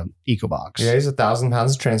 in a EcoBox. Yeah, he's 1,000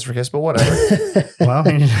 pounds of transfer case, but whatever. Well,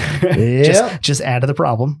 Yep. just add to the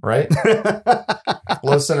problem. Right?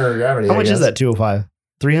 Low center of gravity. How I much is guess. that 205?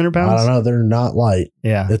 300 I pounds? don't know. They're not light.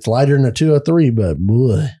 Yeah, It's lighter than a 203, but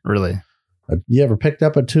boy, really. you ever picked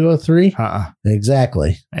up a 203?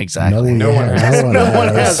 Exactly. No, No one has. No one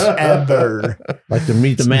has ever. Like to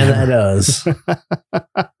meet the man that does.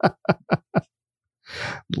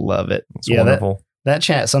 Love it. It's Yeah, wonderful. that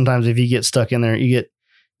chat, sometimes if you get stuck in there, you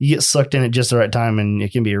get sucked in at just the right time, and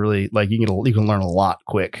it can be really like you can learn a lot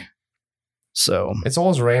quick. So It's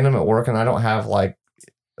always random at work, and I don't have like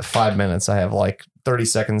 5 minutes. I have like 30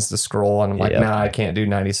 seconds to scroll, and I'm like, Yep. nah, I can't do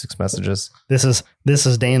 96 messages. this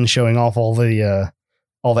is Dan showing off all the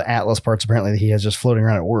Atlas parts apparently that he has just floating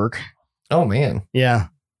around at work. Oh man, Yeah.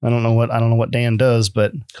 I don't know what Dan does,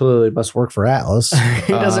 but Clearly must work for Atlas.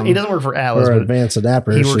 he doesn't work for Atlas, Or but Advanced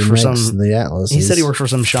Adapters. he works who for makes some- the Atlas. he said he works for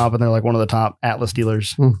some shop and they're like one of the top Atlas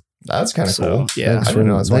dealers. that's kind of So, cool. yeah. Thanks I didn't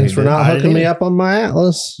know that's what thanks he for did. not I hooking me didn't. up on my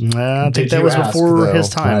Atlas. I think Did that you was ask, before though?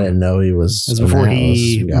 his I time. didn't know he was. It was an before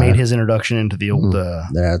he Atlas guy. made his introduction into the old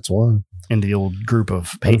That's one. into the old group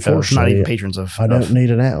of not Unfortunately, even patrons of. I don't need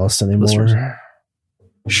an Atlas listeners. anymore.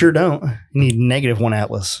 Sure don't. You need -1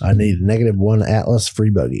 Atlas. I need -1 Atlas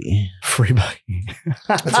free buggy. Free buggy.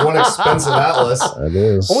 It's one expensive Atlas. It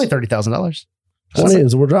is Only $30,000. 20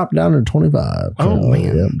 is we're dropping down to 25. Oh, man.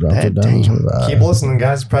 Yep, dropped it down Damn. to 25. Keep listening,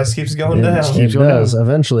 guys. The price keeps going It, down. it Keeps going does. down.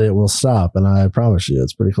 Eventually, it will stop, and I promise you,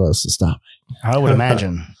 it's pretty close to stopping. I would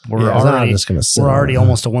imagine we're Yeah, it's not already just gonna sit we're on already it.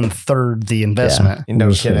 almost to 1/3 the investment. No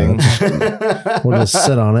We're just kidding. We'll just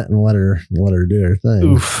sit on it and let her do her thing.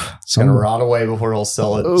 Oof. It's gonna rot away before he'll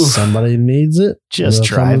sell it. Oof. Somebody needs it. Just They'll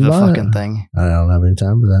come drive and the buy fucking it. thing. I don't have any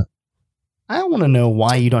time for that. I want to know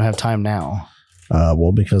why you don't have time now.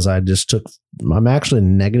 Well, because I just took. I'm actually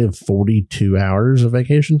 -42 hours of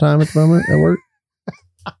vacation time at the moment at work.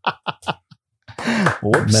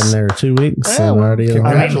 Whoops. Been there 2 weeks. Yeah, and well, already.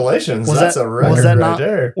 Congratulations. Was That's that- a record was that right not-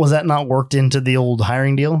 there. Was that not worked into the old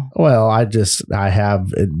hiring deal? Well, I have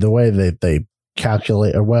the way that they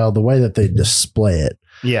calculate, or well, the way that they display it.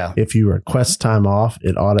 Yeah. If you request time off,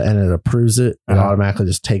 it approves it. It Uh-huh. automatically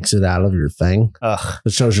just takes it out of your thing. Ugh.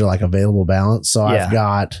 It shows you like available balance. So Yeah. I've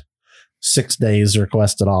got 6 days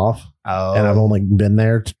requested off. Oh. And I've only been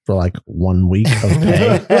there for like 1 week of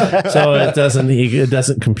pay. So it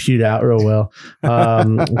doesn't compute out real well.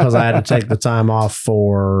 Because I had to take the time off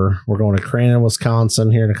we're going to Crandon,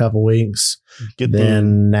 Wisconsin here in a couple weeks.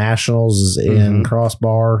 Then Nationals is in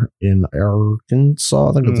Crossbar in Arkansas.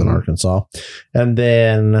 I think it's in Arkansas. And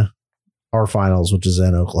then our finals, which is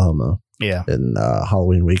in Oklahoma. Yeah. In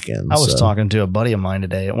Halloween weekend. I was talking to a buddy of mine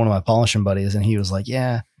today, one of my polishing buddies, and he was like,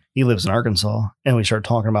 yeah, he lives in Arkansas. And we started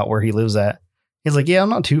talking about where he lives at. He's like, yeah, I'm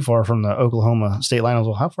not too far from the Oklahoma state line. I was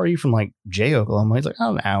like, well, how far are you from like Jay, Oklahoma? He's like,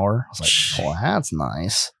 oh, an hour. I was like, well, that's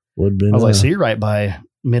nice. Would be. I was like, so you're right by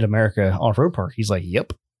Mid-America Off-Road Park? He's like,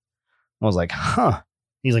 yep. I was like, huh.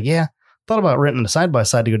 He's like, yeah, thought about renting a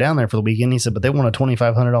side-by-side to go down there for the weekend. He said, but they want a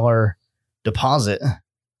 $2,500 deposit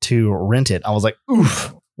to rent it. I was like,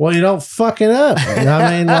 oof. Well, you don't fuck it up.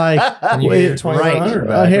 I mean, like, you get $2,500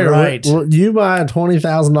 back. Right. You buy a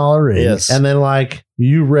 $20,000 rig, yes, and then like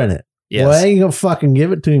you rent it. Yes. Well, I ain't gonna fucking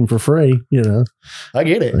give it to him for free, you know. I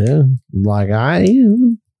get it. Yeah, like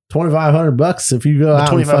 $2,500 if you go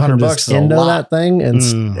out and fucking just endo that thing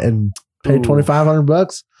and pay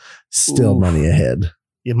 $2,500, still money ahead.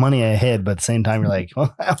 You have money ahead, but at the same time, you're like,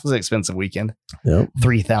 well, that was an expensive weekend. Yep.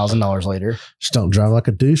 $3,000 later. Just don't drive like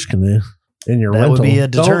a douche canoe. In your that rental, would be a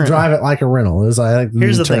deterrent. Don't drive it like a rental. It's like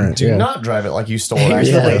here's the thing: do not drive it like you stole it.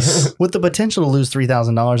 Actually, with the potential to lose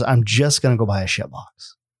 $3,000, I'm just gonna go buy a shit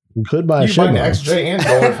box. You could buy a shit box. You buy an XJ and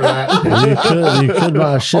Gold for that. you could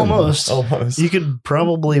buy a shit box. Almost. You could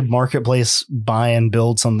probably marketplace buy and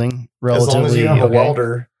build something relatively. As long as you have a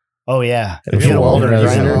welder. Oh yeah, if you have a welder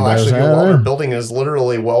grinder, actually, your welder building is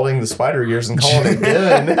literally welding the spider gears and calling it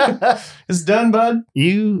good. It's done, bud.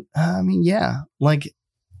 I mean, yeah, like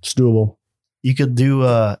it's doable. You could do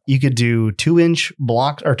 2-inch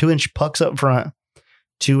blocks or 2-inch pucks up front,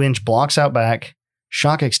 2-inch blocks out back,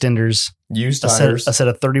 shock extenders, used tires, a set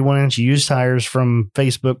of 31-inch used tires from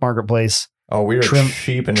Facebook Marketplace. Oh, we were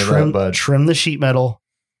cheaping it up, bud. Trim the sheet metal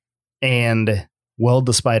and weld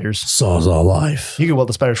the spiders. Sawzall life. You could weld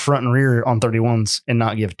the spiders front and rear on 31s and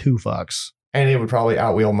not give 2 fucks. And it would probably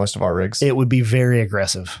outwheel most of our rigs. It would be very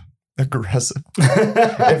aggressive.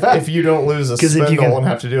 If you don't lose a spindle and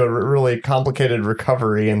have to do a really complicated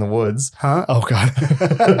recovery in the woods. Huh? Oh, God.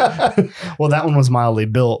 Well, that one was mildly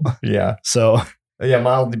built. Yeah. So. Yeah,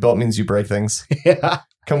 mildly built means you break things. Yeah.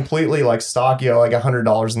 Completely like stock, you know, like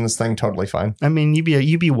 $100 in this thing, totally fine. I mean,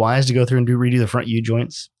 you'd be wise to go through and redo the front U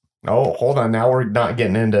joints. Oh, hold on. Now we're not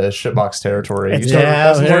getting into shitbox territory. Here's how it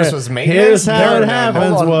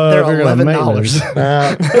happens. They're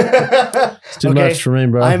 $11. It's too much for me,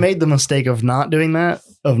 bro. I made the mistake of not doing that,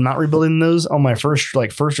 of not rebuilding those on my first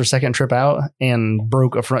or second trip out, and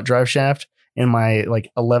broke a front drive shaft. And my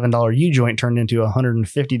like $11 U joint turned into a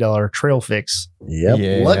 $150 trail fix. Yep.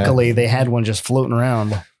 Yeah. Luckily, they had one just floating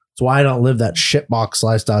around. That's why I don't live that shitbox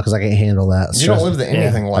lifestyle, because I can't handle that. You don't live the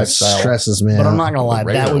anything lifestyle. Stresses me. But I'm not gonna lie,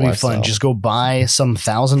 that would be lifestyle. fun. Just go buy some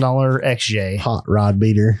 $1,000 XJ, hot rod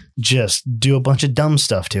beater. Just do a bunch of dumb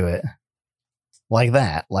stuff to it, like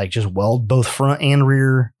that. Like just weld both front and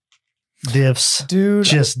rear diffs, dude.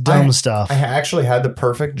 Just dumb stuff. I actually had the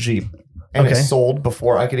perfect Jeep, and it sold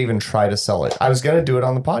before I could even try to sell it. I was gonna do it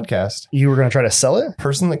on the podcast. You were gonna try to sell it?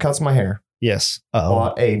 Person that cuts my hair. Yes.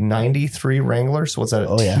 Bought a 93 Wrangler. So what's that?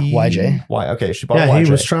 YJ. Okay, she bought a YJ. Yeah, he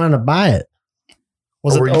was trying to buy it.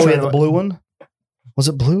 Was it? Oh, yeah, the blue one. Was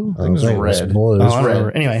it blue? I think it was red. Blue. It was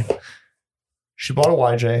red. Anyway, she bought a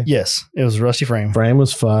YJ. Yes, it was rusty frame. Frame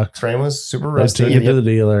was fucked. Frame was super rusty. Took it to the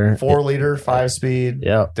dealer. 4-liter, 5-speed.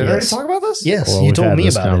 Yep. Did I already talk about this? Yes, you told me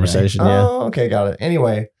about conversation. it. Yeah. Oh, okay, got it.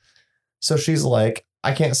 Anyway, so she's like,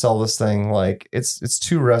 I can't sell this thing. Like, it's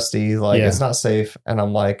too rusty. Like, it's not safe. And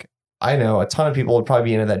I'm like, I know a ton of people would probably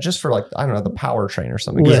be into that just for like, I don't know, the powertrain or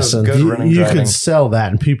something. Listen, you could sell that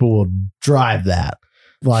and people will drive that.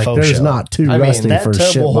 Like there's not too rusty for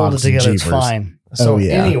shit will hold it box together. Jeepers. It's fine. So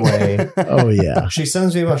anyway, she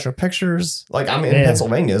sends me a bunch of pictures. Like I'm in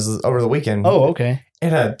Pennsylvania over the weekend. Oh, okay. It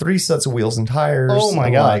had 3 sets of wheels and tires. Oh my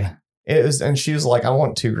God. Like, it was, and she was like, I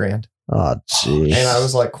want $2,000. Oh, jeez. And I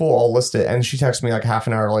was like, cool, I'll list it. And she texted me like half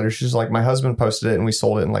an hour later. She's like, my husband posted it and we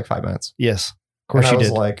sold it in like 5 minutes. Yes. Of course and you I was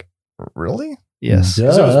did. like, really? Yes.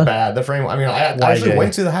 Because it was bad. The frame, I mean, I actually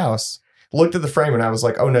went to the house, looked at the frame, and I was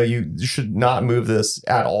like, oh no, you should not move this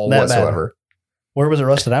at all whatsoever. Bad. Where was it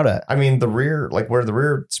rusted out at? I mean, the rear, like where the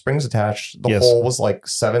rear spring's attached, the hole was like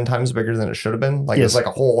 7 times bigger than it should have been. Like it was like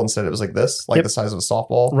a hole instead. It was like this, like the size of a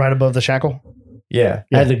softball. Right above the shackle? Yeah.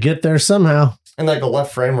 Had to get there somehow. And like the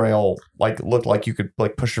left frame rail, like looked like you could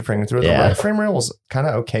like push your frame through it. The right frame rail was kind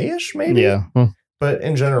of okay-ish, maybe. Yeah. But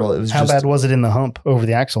in general, it was How bad was it in the hump over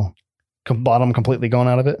the axle? Bottom completely gone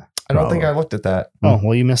out of it? I don't think I looked at that. Oh,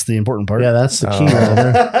 well, you missed the important part. Yeah, that's the key right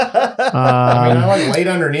there. I mean, I like laid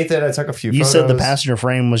underneath it. I took a few You photos. said the passenger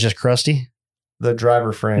frame was just crusty? The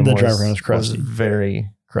driver frame was crusty. Very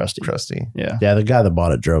Crusty. Yeah. Yeah, the guy that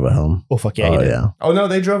bought it drove it home. Oh, fuck yeah, Oh, he did. yeah. Oh, no,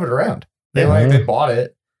 they drove it around. They they bought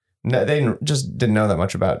it. No, they just didn't know that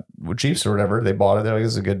much about Jeeps or whatever. They bought it. They're like,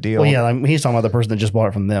 this is a good deal. Well, yeah, like, he's talking about the person that just bought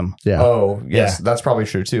it from them. Yeah. Oh, yes, that's probably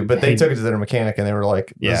true too. But they took it to their mechanic and they were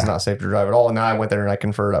like, this is not safe to drive at all. And now I went there and I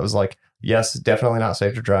conferred. I was like, yes, definitely not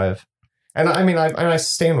safe to drive. And I mean, I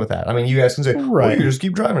stand with that. I mean, you guys can say, well, you just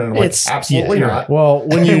keep driving. And I'm like, absolutely not. Well,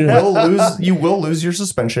 when you will lose your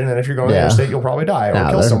suspension. And if you're going to the interstate, you'll probably die or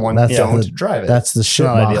kill someone. Don't drive it. That's the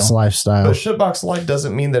shitbox lifestyle. But shitbox life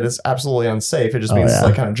doesn't mean that it's absolutely unsafe. It just means it's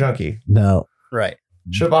like kind of junky. No. Right.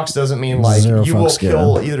 Shitbox doesn't mean like you will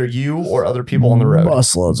kill either you or other people on the road.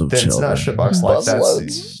 Busloads of children. It's not shitbox life.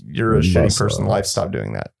 You're a shitty person. Life. Stop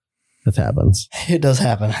doing that. It happens. It does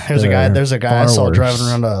happen. There's a guy I saw driving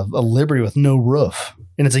around a Liberty with no roof,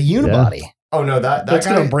 and it's a unibody. Yeah. Oh no, that's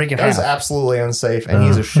going to break in half. That's absolutely unsafe, and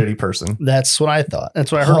he's a shitty person. That's what I thought.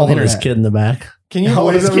 That's what I heard on the internet. His kid in the back. Can you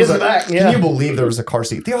believe there was a car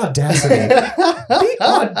seat? The audacity! The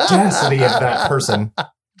audacity of that person.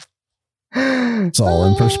 It's all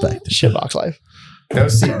in perspective. Shitbox life. No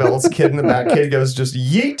seatbelts. Kid in the back. Kid goes just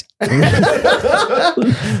yeet.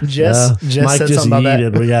 Jess Mike said just something about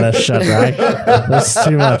yeeted. that. We got to shut right. That's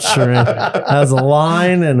too much for me. Has a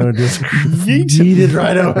line and we just yeeted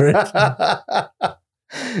right over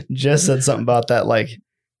it. Jess said something about that. Like,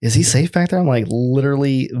 is he safe back there? I'm like,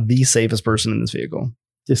 literally the safest person in this vehicle.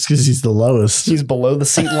 Just because he's the lowest. He's below the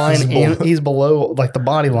seat line and he's below like the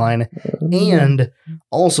body line and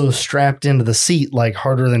also strapped into the seat like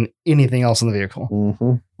harder than anything else in the vehicle.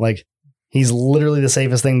 Mm-hmm. Like he's literally the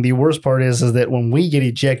safest thing. The worst part is that when we get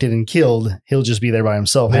ejected and killed, he'll just be there by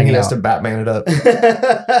himself. Then he has to Batman it up.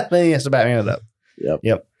 Then he has to Batman it up.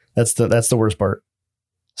 Yep. That's the worst part.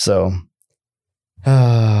 So,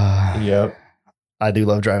 yep. I do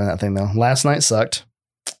love driving that thing though. Last night sucked.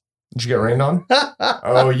 Did you get rained on?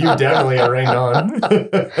 Oh, you definitely got rained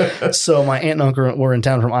on. So my aunt and uncle were in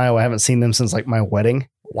town from Iowa. I haven't seen them since like my wedding.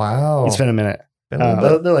 Wow. It's been a minute.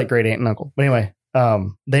 They're like great aunt and uncle. But anyway,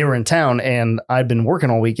 they were in town and I'd been working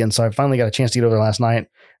all weekend. So I finally got a chance to get over there last night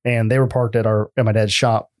and they were parked at my dad's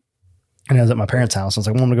shop and I was at my parents' house. I was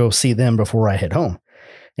like, well, I'm going to go see them before I head home.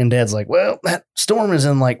 And dad's like, well, that storm is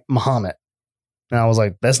in like Mahomet. And I was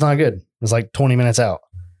like, that's not good. It's like 20 minutes out.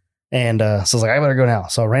 And so I was like, I better go now.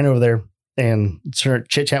 So I ran over there and started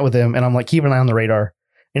chit chat with them. And I'm like, keep an eye on the radar.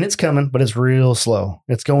 And it's coming, but it's real slow.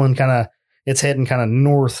 It's going it's heading kind of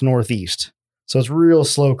northeast. So it's real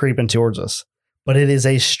slow creeping towards us. But it is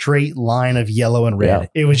a straight line of yellow and red.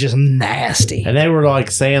 Yeah. It was just nasty. And they were like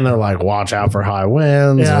saying they're like, watch out for high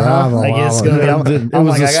winds. Yeah, like it's gonna be, it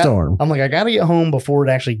was a storm. I'm like, I got to get home before it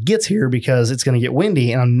actually gets here because it's going to get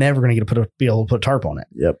windy and I'm never going to be able to put a tarp on it.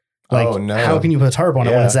 Yep. Like, how can you put a tarp on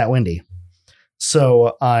it when it's that windy?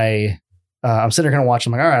 So I'm sitting there kind of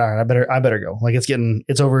watching. I'm like, all right, I better go. Like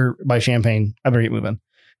it's over by Champaign. I better get moving. And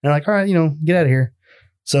they're like, all right, get out of here.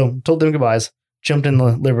 So told them goodbyes, jumped in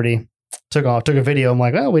the Liberty, took off, took a video. I'm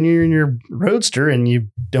like, oh, when you're in your Roadster and you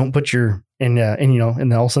don't put and all of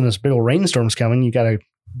a sudden this big old rainstorm's coming, you got to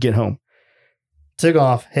get home. Took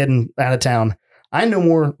off, heading out of town. I know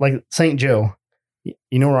more like St. Joe.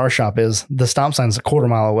 You know where our shop is. The stop sign's a quarter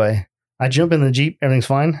mile away. I jump in the Jeep. Everything's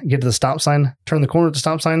fine. Get to the stop sign. Turn the corner at the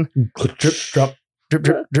stop sign. Drip, drop. Drip,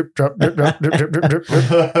 drip, drip, drop, drip, drop, drip, drip, drip, drip,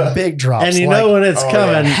 drip. Big drops. And you know when it's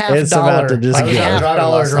coming, it's about to just like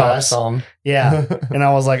 $50 drops. Yeah. And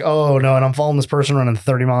I was like, oh no. And I'm following this person running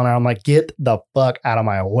 30 mile an hour. I'm like, get the fuck out of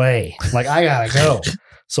my way. Like, I gotta go.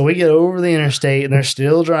 So we get over the interstate and they're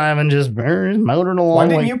still driving, just motoring along. Why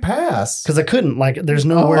didn't you pass? Because I couldn't. Like, there's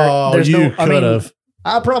nowhere.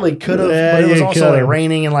 I probably could have, but it was also like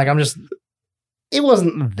raining and like it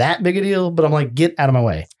wasn't that big a deal, but I'm like, get out of my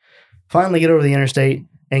way. Finally get over the interstate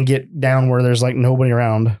and get down where there's like nobody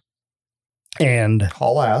around. And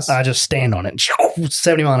haul ass. I just stand on it.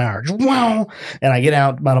 70 mile an hour. Wow. And I get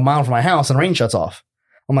out about a mile from my house and rain shuts off.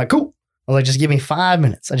 I'm like, cool. I was like, just give me 5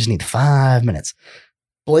 minutes. I just need 5 minutes.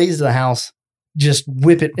 Blaze to the house. Just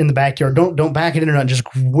whip it in the backyard. Don't back it in or not. Just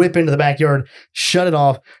whip into the backyard. Shut it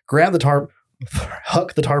off. Grab the tarp.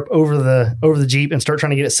 Huck the tarp over the Jeep and start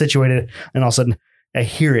trying to get it situated. And all of a sudden, I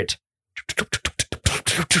hear it.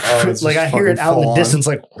 Like I hear it out in the distance,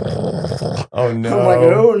 like, oh no. I'm like,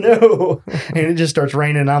 oh no. And it just starts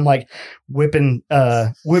raining. And I'm like whipping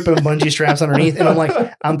bungee straps underneath. And I'm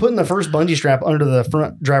like, I'm putting the first bungee strap under the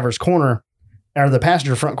front driver's corner or the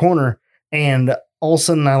passenger front corner. And all of a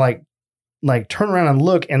sudden I like like turn around and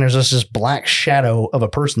look, and there's just this black shadow of a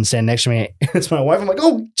person standing next to me. It's my wife. I'm like,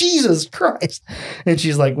 oh, Jesus Christ. And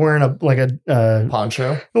she's like wearing a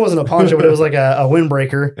poncho. It wasn't a poncho, but it was like a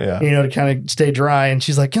windbreaker, yeah. To kind of stay dry. And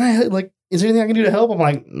she's like, is there anything I can do to help? I'm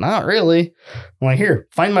like, not really. I'm like, here,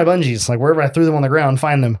 find my bungees. Like wherever I threw them on the ground,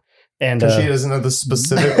 find them. And she doesn't know the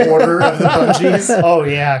specific order of the bungees. Oh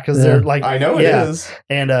yeah. Cause they're like, I know it is.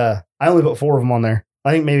 And I only put 4 of them on there.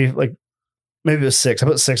 I think maybe it was 6. I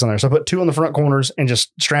put 6 on there. So I put 2 on the front corners and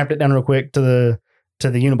just strapped it down real quick to the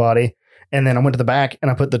unibody. And then I went to the back and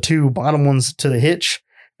I put the 2 bottom ones to the hitch.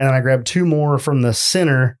 And then I grabbed 2 more from the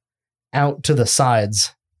center out to the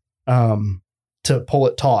sides to pull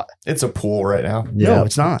it taut. It's a pool right now. No,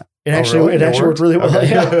 it's not. It actually worked really well. Okay.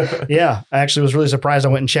 Yeah. Yeah. I actually was really surprised. I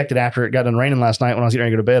went and checked it after it got done raining last night when I was getting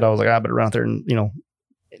ready to go to bed. I was like, I better run out there and,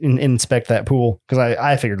 inspect that pool. Cause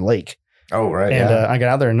I figured lake. Oh, right. And I got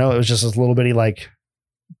out there and no, it was just this little bitty, like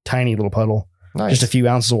tiny little puddle. Nice. Just a few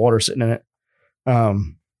ounces of water sitting in it.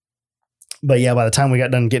 But yeah, by the time we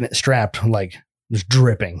got done getting it strapped, like it was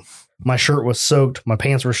dripping. My shirt was soaked. My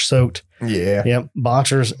pants were soaked. Yeah. Yep.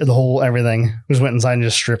 Boxers, the whole everything. Just went inside and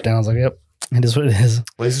just stripped down. I was like, yep, it is what it is. At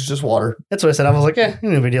least it's just water. That's what I said. I was like,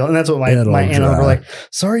 no big deal. And that's what my aunt and uncle were like,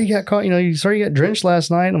 sorry you got caught. Sorry you got drenched last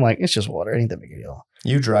night. I'm like, it's just water. It ain't that big a deal.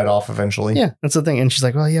 You dried off eventually. Yeah, that's the thing. And she's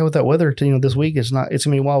like, well, yeah, with that weather, this week, it's going to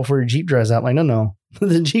be a while before your Jeep dries out. I'm like, no.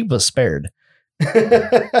 The Jeep was spared.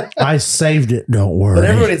 I saved it. Don't worry. But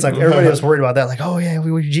everybody was worried about that. Like, oh yeah,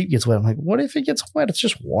 your Jeep gets wet. I'm like, what if it gets wet? It's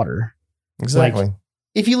just water. Exactly. Like,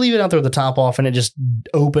 if you leave it out there with the top off and it just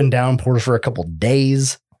open downpours for a couple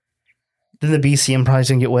days, then the BCM probably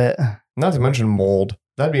going to get wet. Not to mention mold.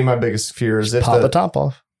 That'd be my biggest fear is if pop the top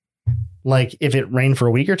off. Like if it rained for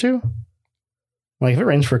a week or 2. Like if it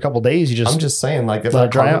rains for a couple days, I'm just saying, like if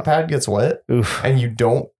that carpet pad gets wet and you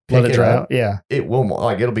don't let it dry out, it will,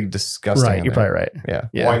 like it'll be disgusting. Right, you're probably right. Yeah.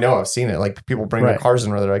 Well, I know I've seen it. Like people bring their cars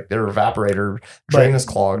in where they're like their evaporator drain is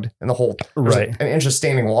clogged and the whole an inch of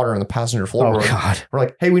standing water in the passenger floorboard. Oh God. We're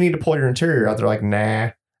like, hey, we need to pull your interior out. They're like,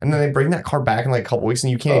 nah. And then they bring that car back in like a couple weeks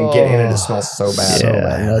and you can't even get in it. It smells so bad. So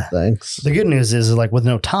bad. No thanks. The good news is like with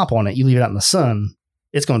no top on it, you leave it out in the sun,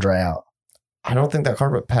 it's going to dry out. I don't think that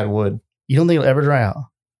carpet pad would. You don't think it'll ever dry out?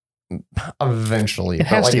 Eventually. It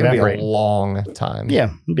has to evaporate. It'll be a long time. Yeah,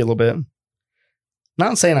 it'll be a little bit.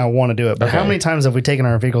 Not saying I want to do it, but how many times have we taken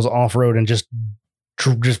our vehicles off road and just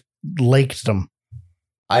laked them?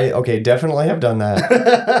 I definitely have done that.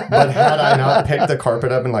 But had I not picked the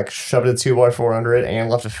carpet up and like shoved a 2x4 under it and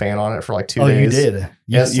left a fan on it for like 2 days? Oh, you did?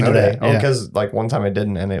 Yes, you did that. Oh, because like one time I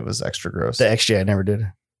didn't and it was extra gross. The XJ I never did.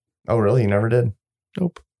 Oh, really? You never did?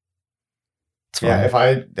 Nope. Yeah, if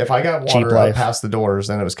I got water up past the doors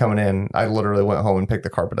and it was coming in, I literally went home and picked the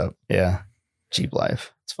carpet up. Yeah. Cheap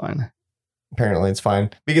life. It's fine. Apparently it's fine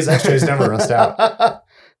because XJ's never rust out.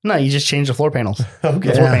 No, you just change the floor panels.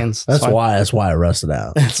 Okay. Floor pans. That's why it rusted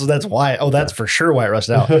out. That's why. Oh, that's for sure why it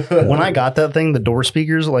rusted out. When I got that thing, the door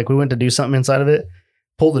speakers, like we went to do something inside of it,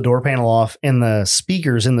 pulled the door panel off, and the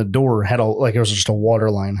speakers in the door had it was just a water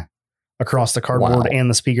line across the cardboard and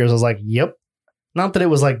the speakers. I was like, yep. Not that it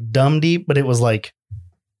was like dumb deep, but it was 8-10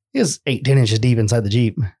 inches deep inside the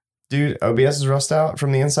Jeep. Dude, OBS is rust out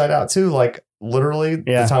from the inside out too. Like literally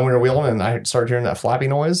the time we were wheeling and I started hearing that flappy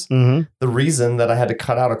noise. Mm-hmm. The reason that I had to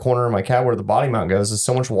cut out a corner of my cab where the body mount goes is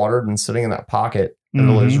so much water had been sitting in that pocket and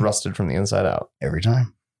it was rusted from the inside out. Every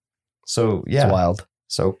time. So yeah. It's wild.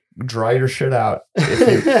 So dry your shit out.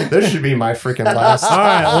 This should be my freaking last. All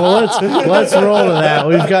right, well let's roll to that.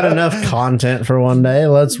 We've got enough content for one day.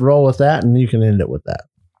 Let's roll with that, and you can end it with that.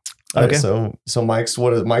 Okay. Right, so Mike's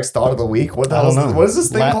thought of the week? What the hell? What is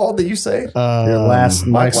this thing called that you say? Your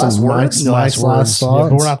Mike's last words. Yeah,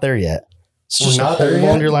 but we're not there yet. So we're not there hold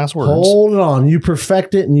on to your last words. Hold on. You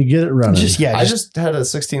perfect it and you get it running. I just had a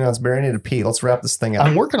 16-ounce beer. I need to pee. Let's wrap this thing up.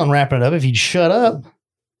 I'm working on wrapping it up. If you'd shut up.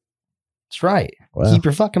 That's right. Well, keep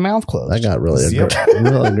your fucking mouth closed. That got really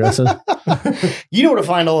aggressive. You know where to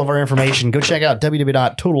find all of our information. Go check out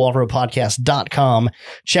www.totaloffroadpodcast.com.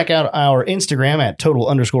 Check out our Instagram at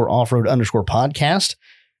total_offroad_podcast.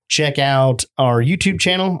 Check out our YouTube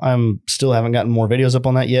channel. I'm still haven't gotten more videos up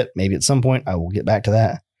on that yet. Maybe at some point I will get back to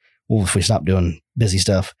that. Well, if we stop doing busy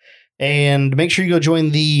stuff. And make sure you go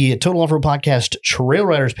join the Total Off-Road Podcast Trail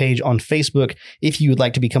Riders page on Facebook if you would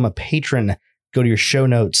like to become a patron. Go to your show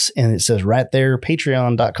notes and it says right there,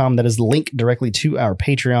 patreon.com. That is the link directly to our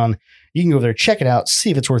Patreon. You can go there, check it out, see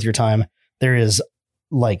if it's worth your time. There is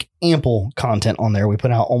ample content on there. We put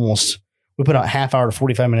out half hour to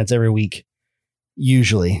 45 minutes every week.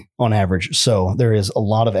 usually on average. So there is a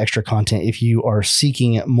lot of extra content. If you are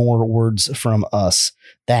seeking more words from us,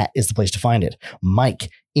 that is the place to find it. Mike,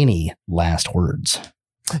 any last words?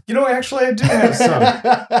 Actually, I do have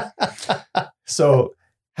some. So,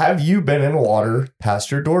 have you been in water past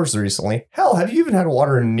your doors recently? Hell, have you even had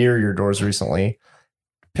water near your doors recently?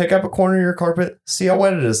 Pick up a corner of your carpet, see how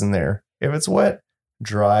wet it is in there. If it's wet,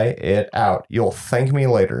 dry it out. You'll thank me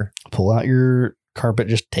later. Pull out your carpet,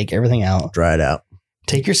 just take everything out. Dry it out.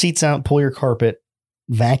 Take your seats out, pull your carpet,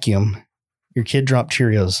 vacuum. Your kid dropped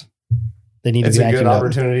Cheerios. They need it's to be vacuumed. It's a good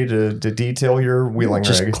opportunity to detail your wheeling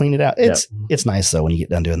just rig. Clean it out. It's nice though when you get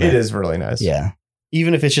done doing that. It is really nice. Yeah.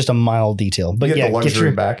 Even if it's just a mild detail. But you get the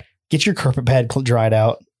luxury back. Get your carpet pad dried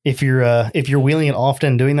out. If you're wheeling it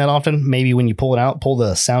often, doing that often, maybe when you pull it out, pull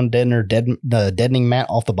the sound deadener, the deadening mat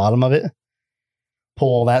off the bottom of it. Pull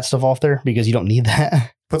all that stuff off there because you don't need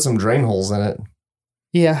that. Put some drain holes in it.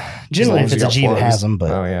 Yeah. Generally, if it's a G, it has them.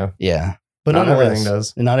 But oh yeah. Yeah. But not everything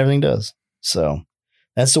does. Not everything does. So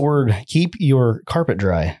that's the word. Keep your carpet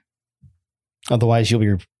dry. Otherwise,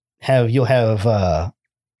 you'll have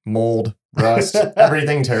mold, rust,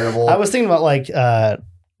 everything terrible. I was thinking about like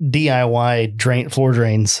DIY floor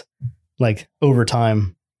drains, like over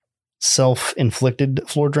time, self-inflicted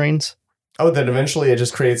floor drains. Oh, then eventually it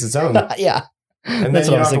just creates its own. Yeah. And then you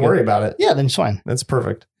don't have to worry about it. Yeah, then it's fine. That's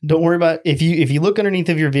perfect. Don't worry about it. If you look underneath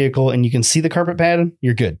of your vehicle and you can see the carpet pad,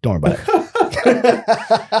 you're good. Don't worry about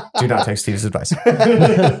it. Do not take Steve's advice.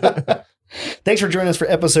 Thanks for joining us for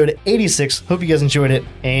episode 86. Hope you guys enjoyed it,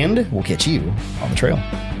 and we'll catch you on the trail.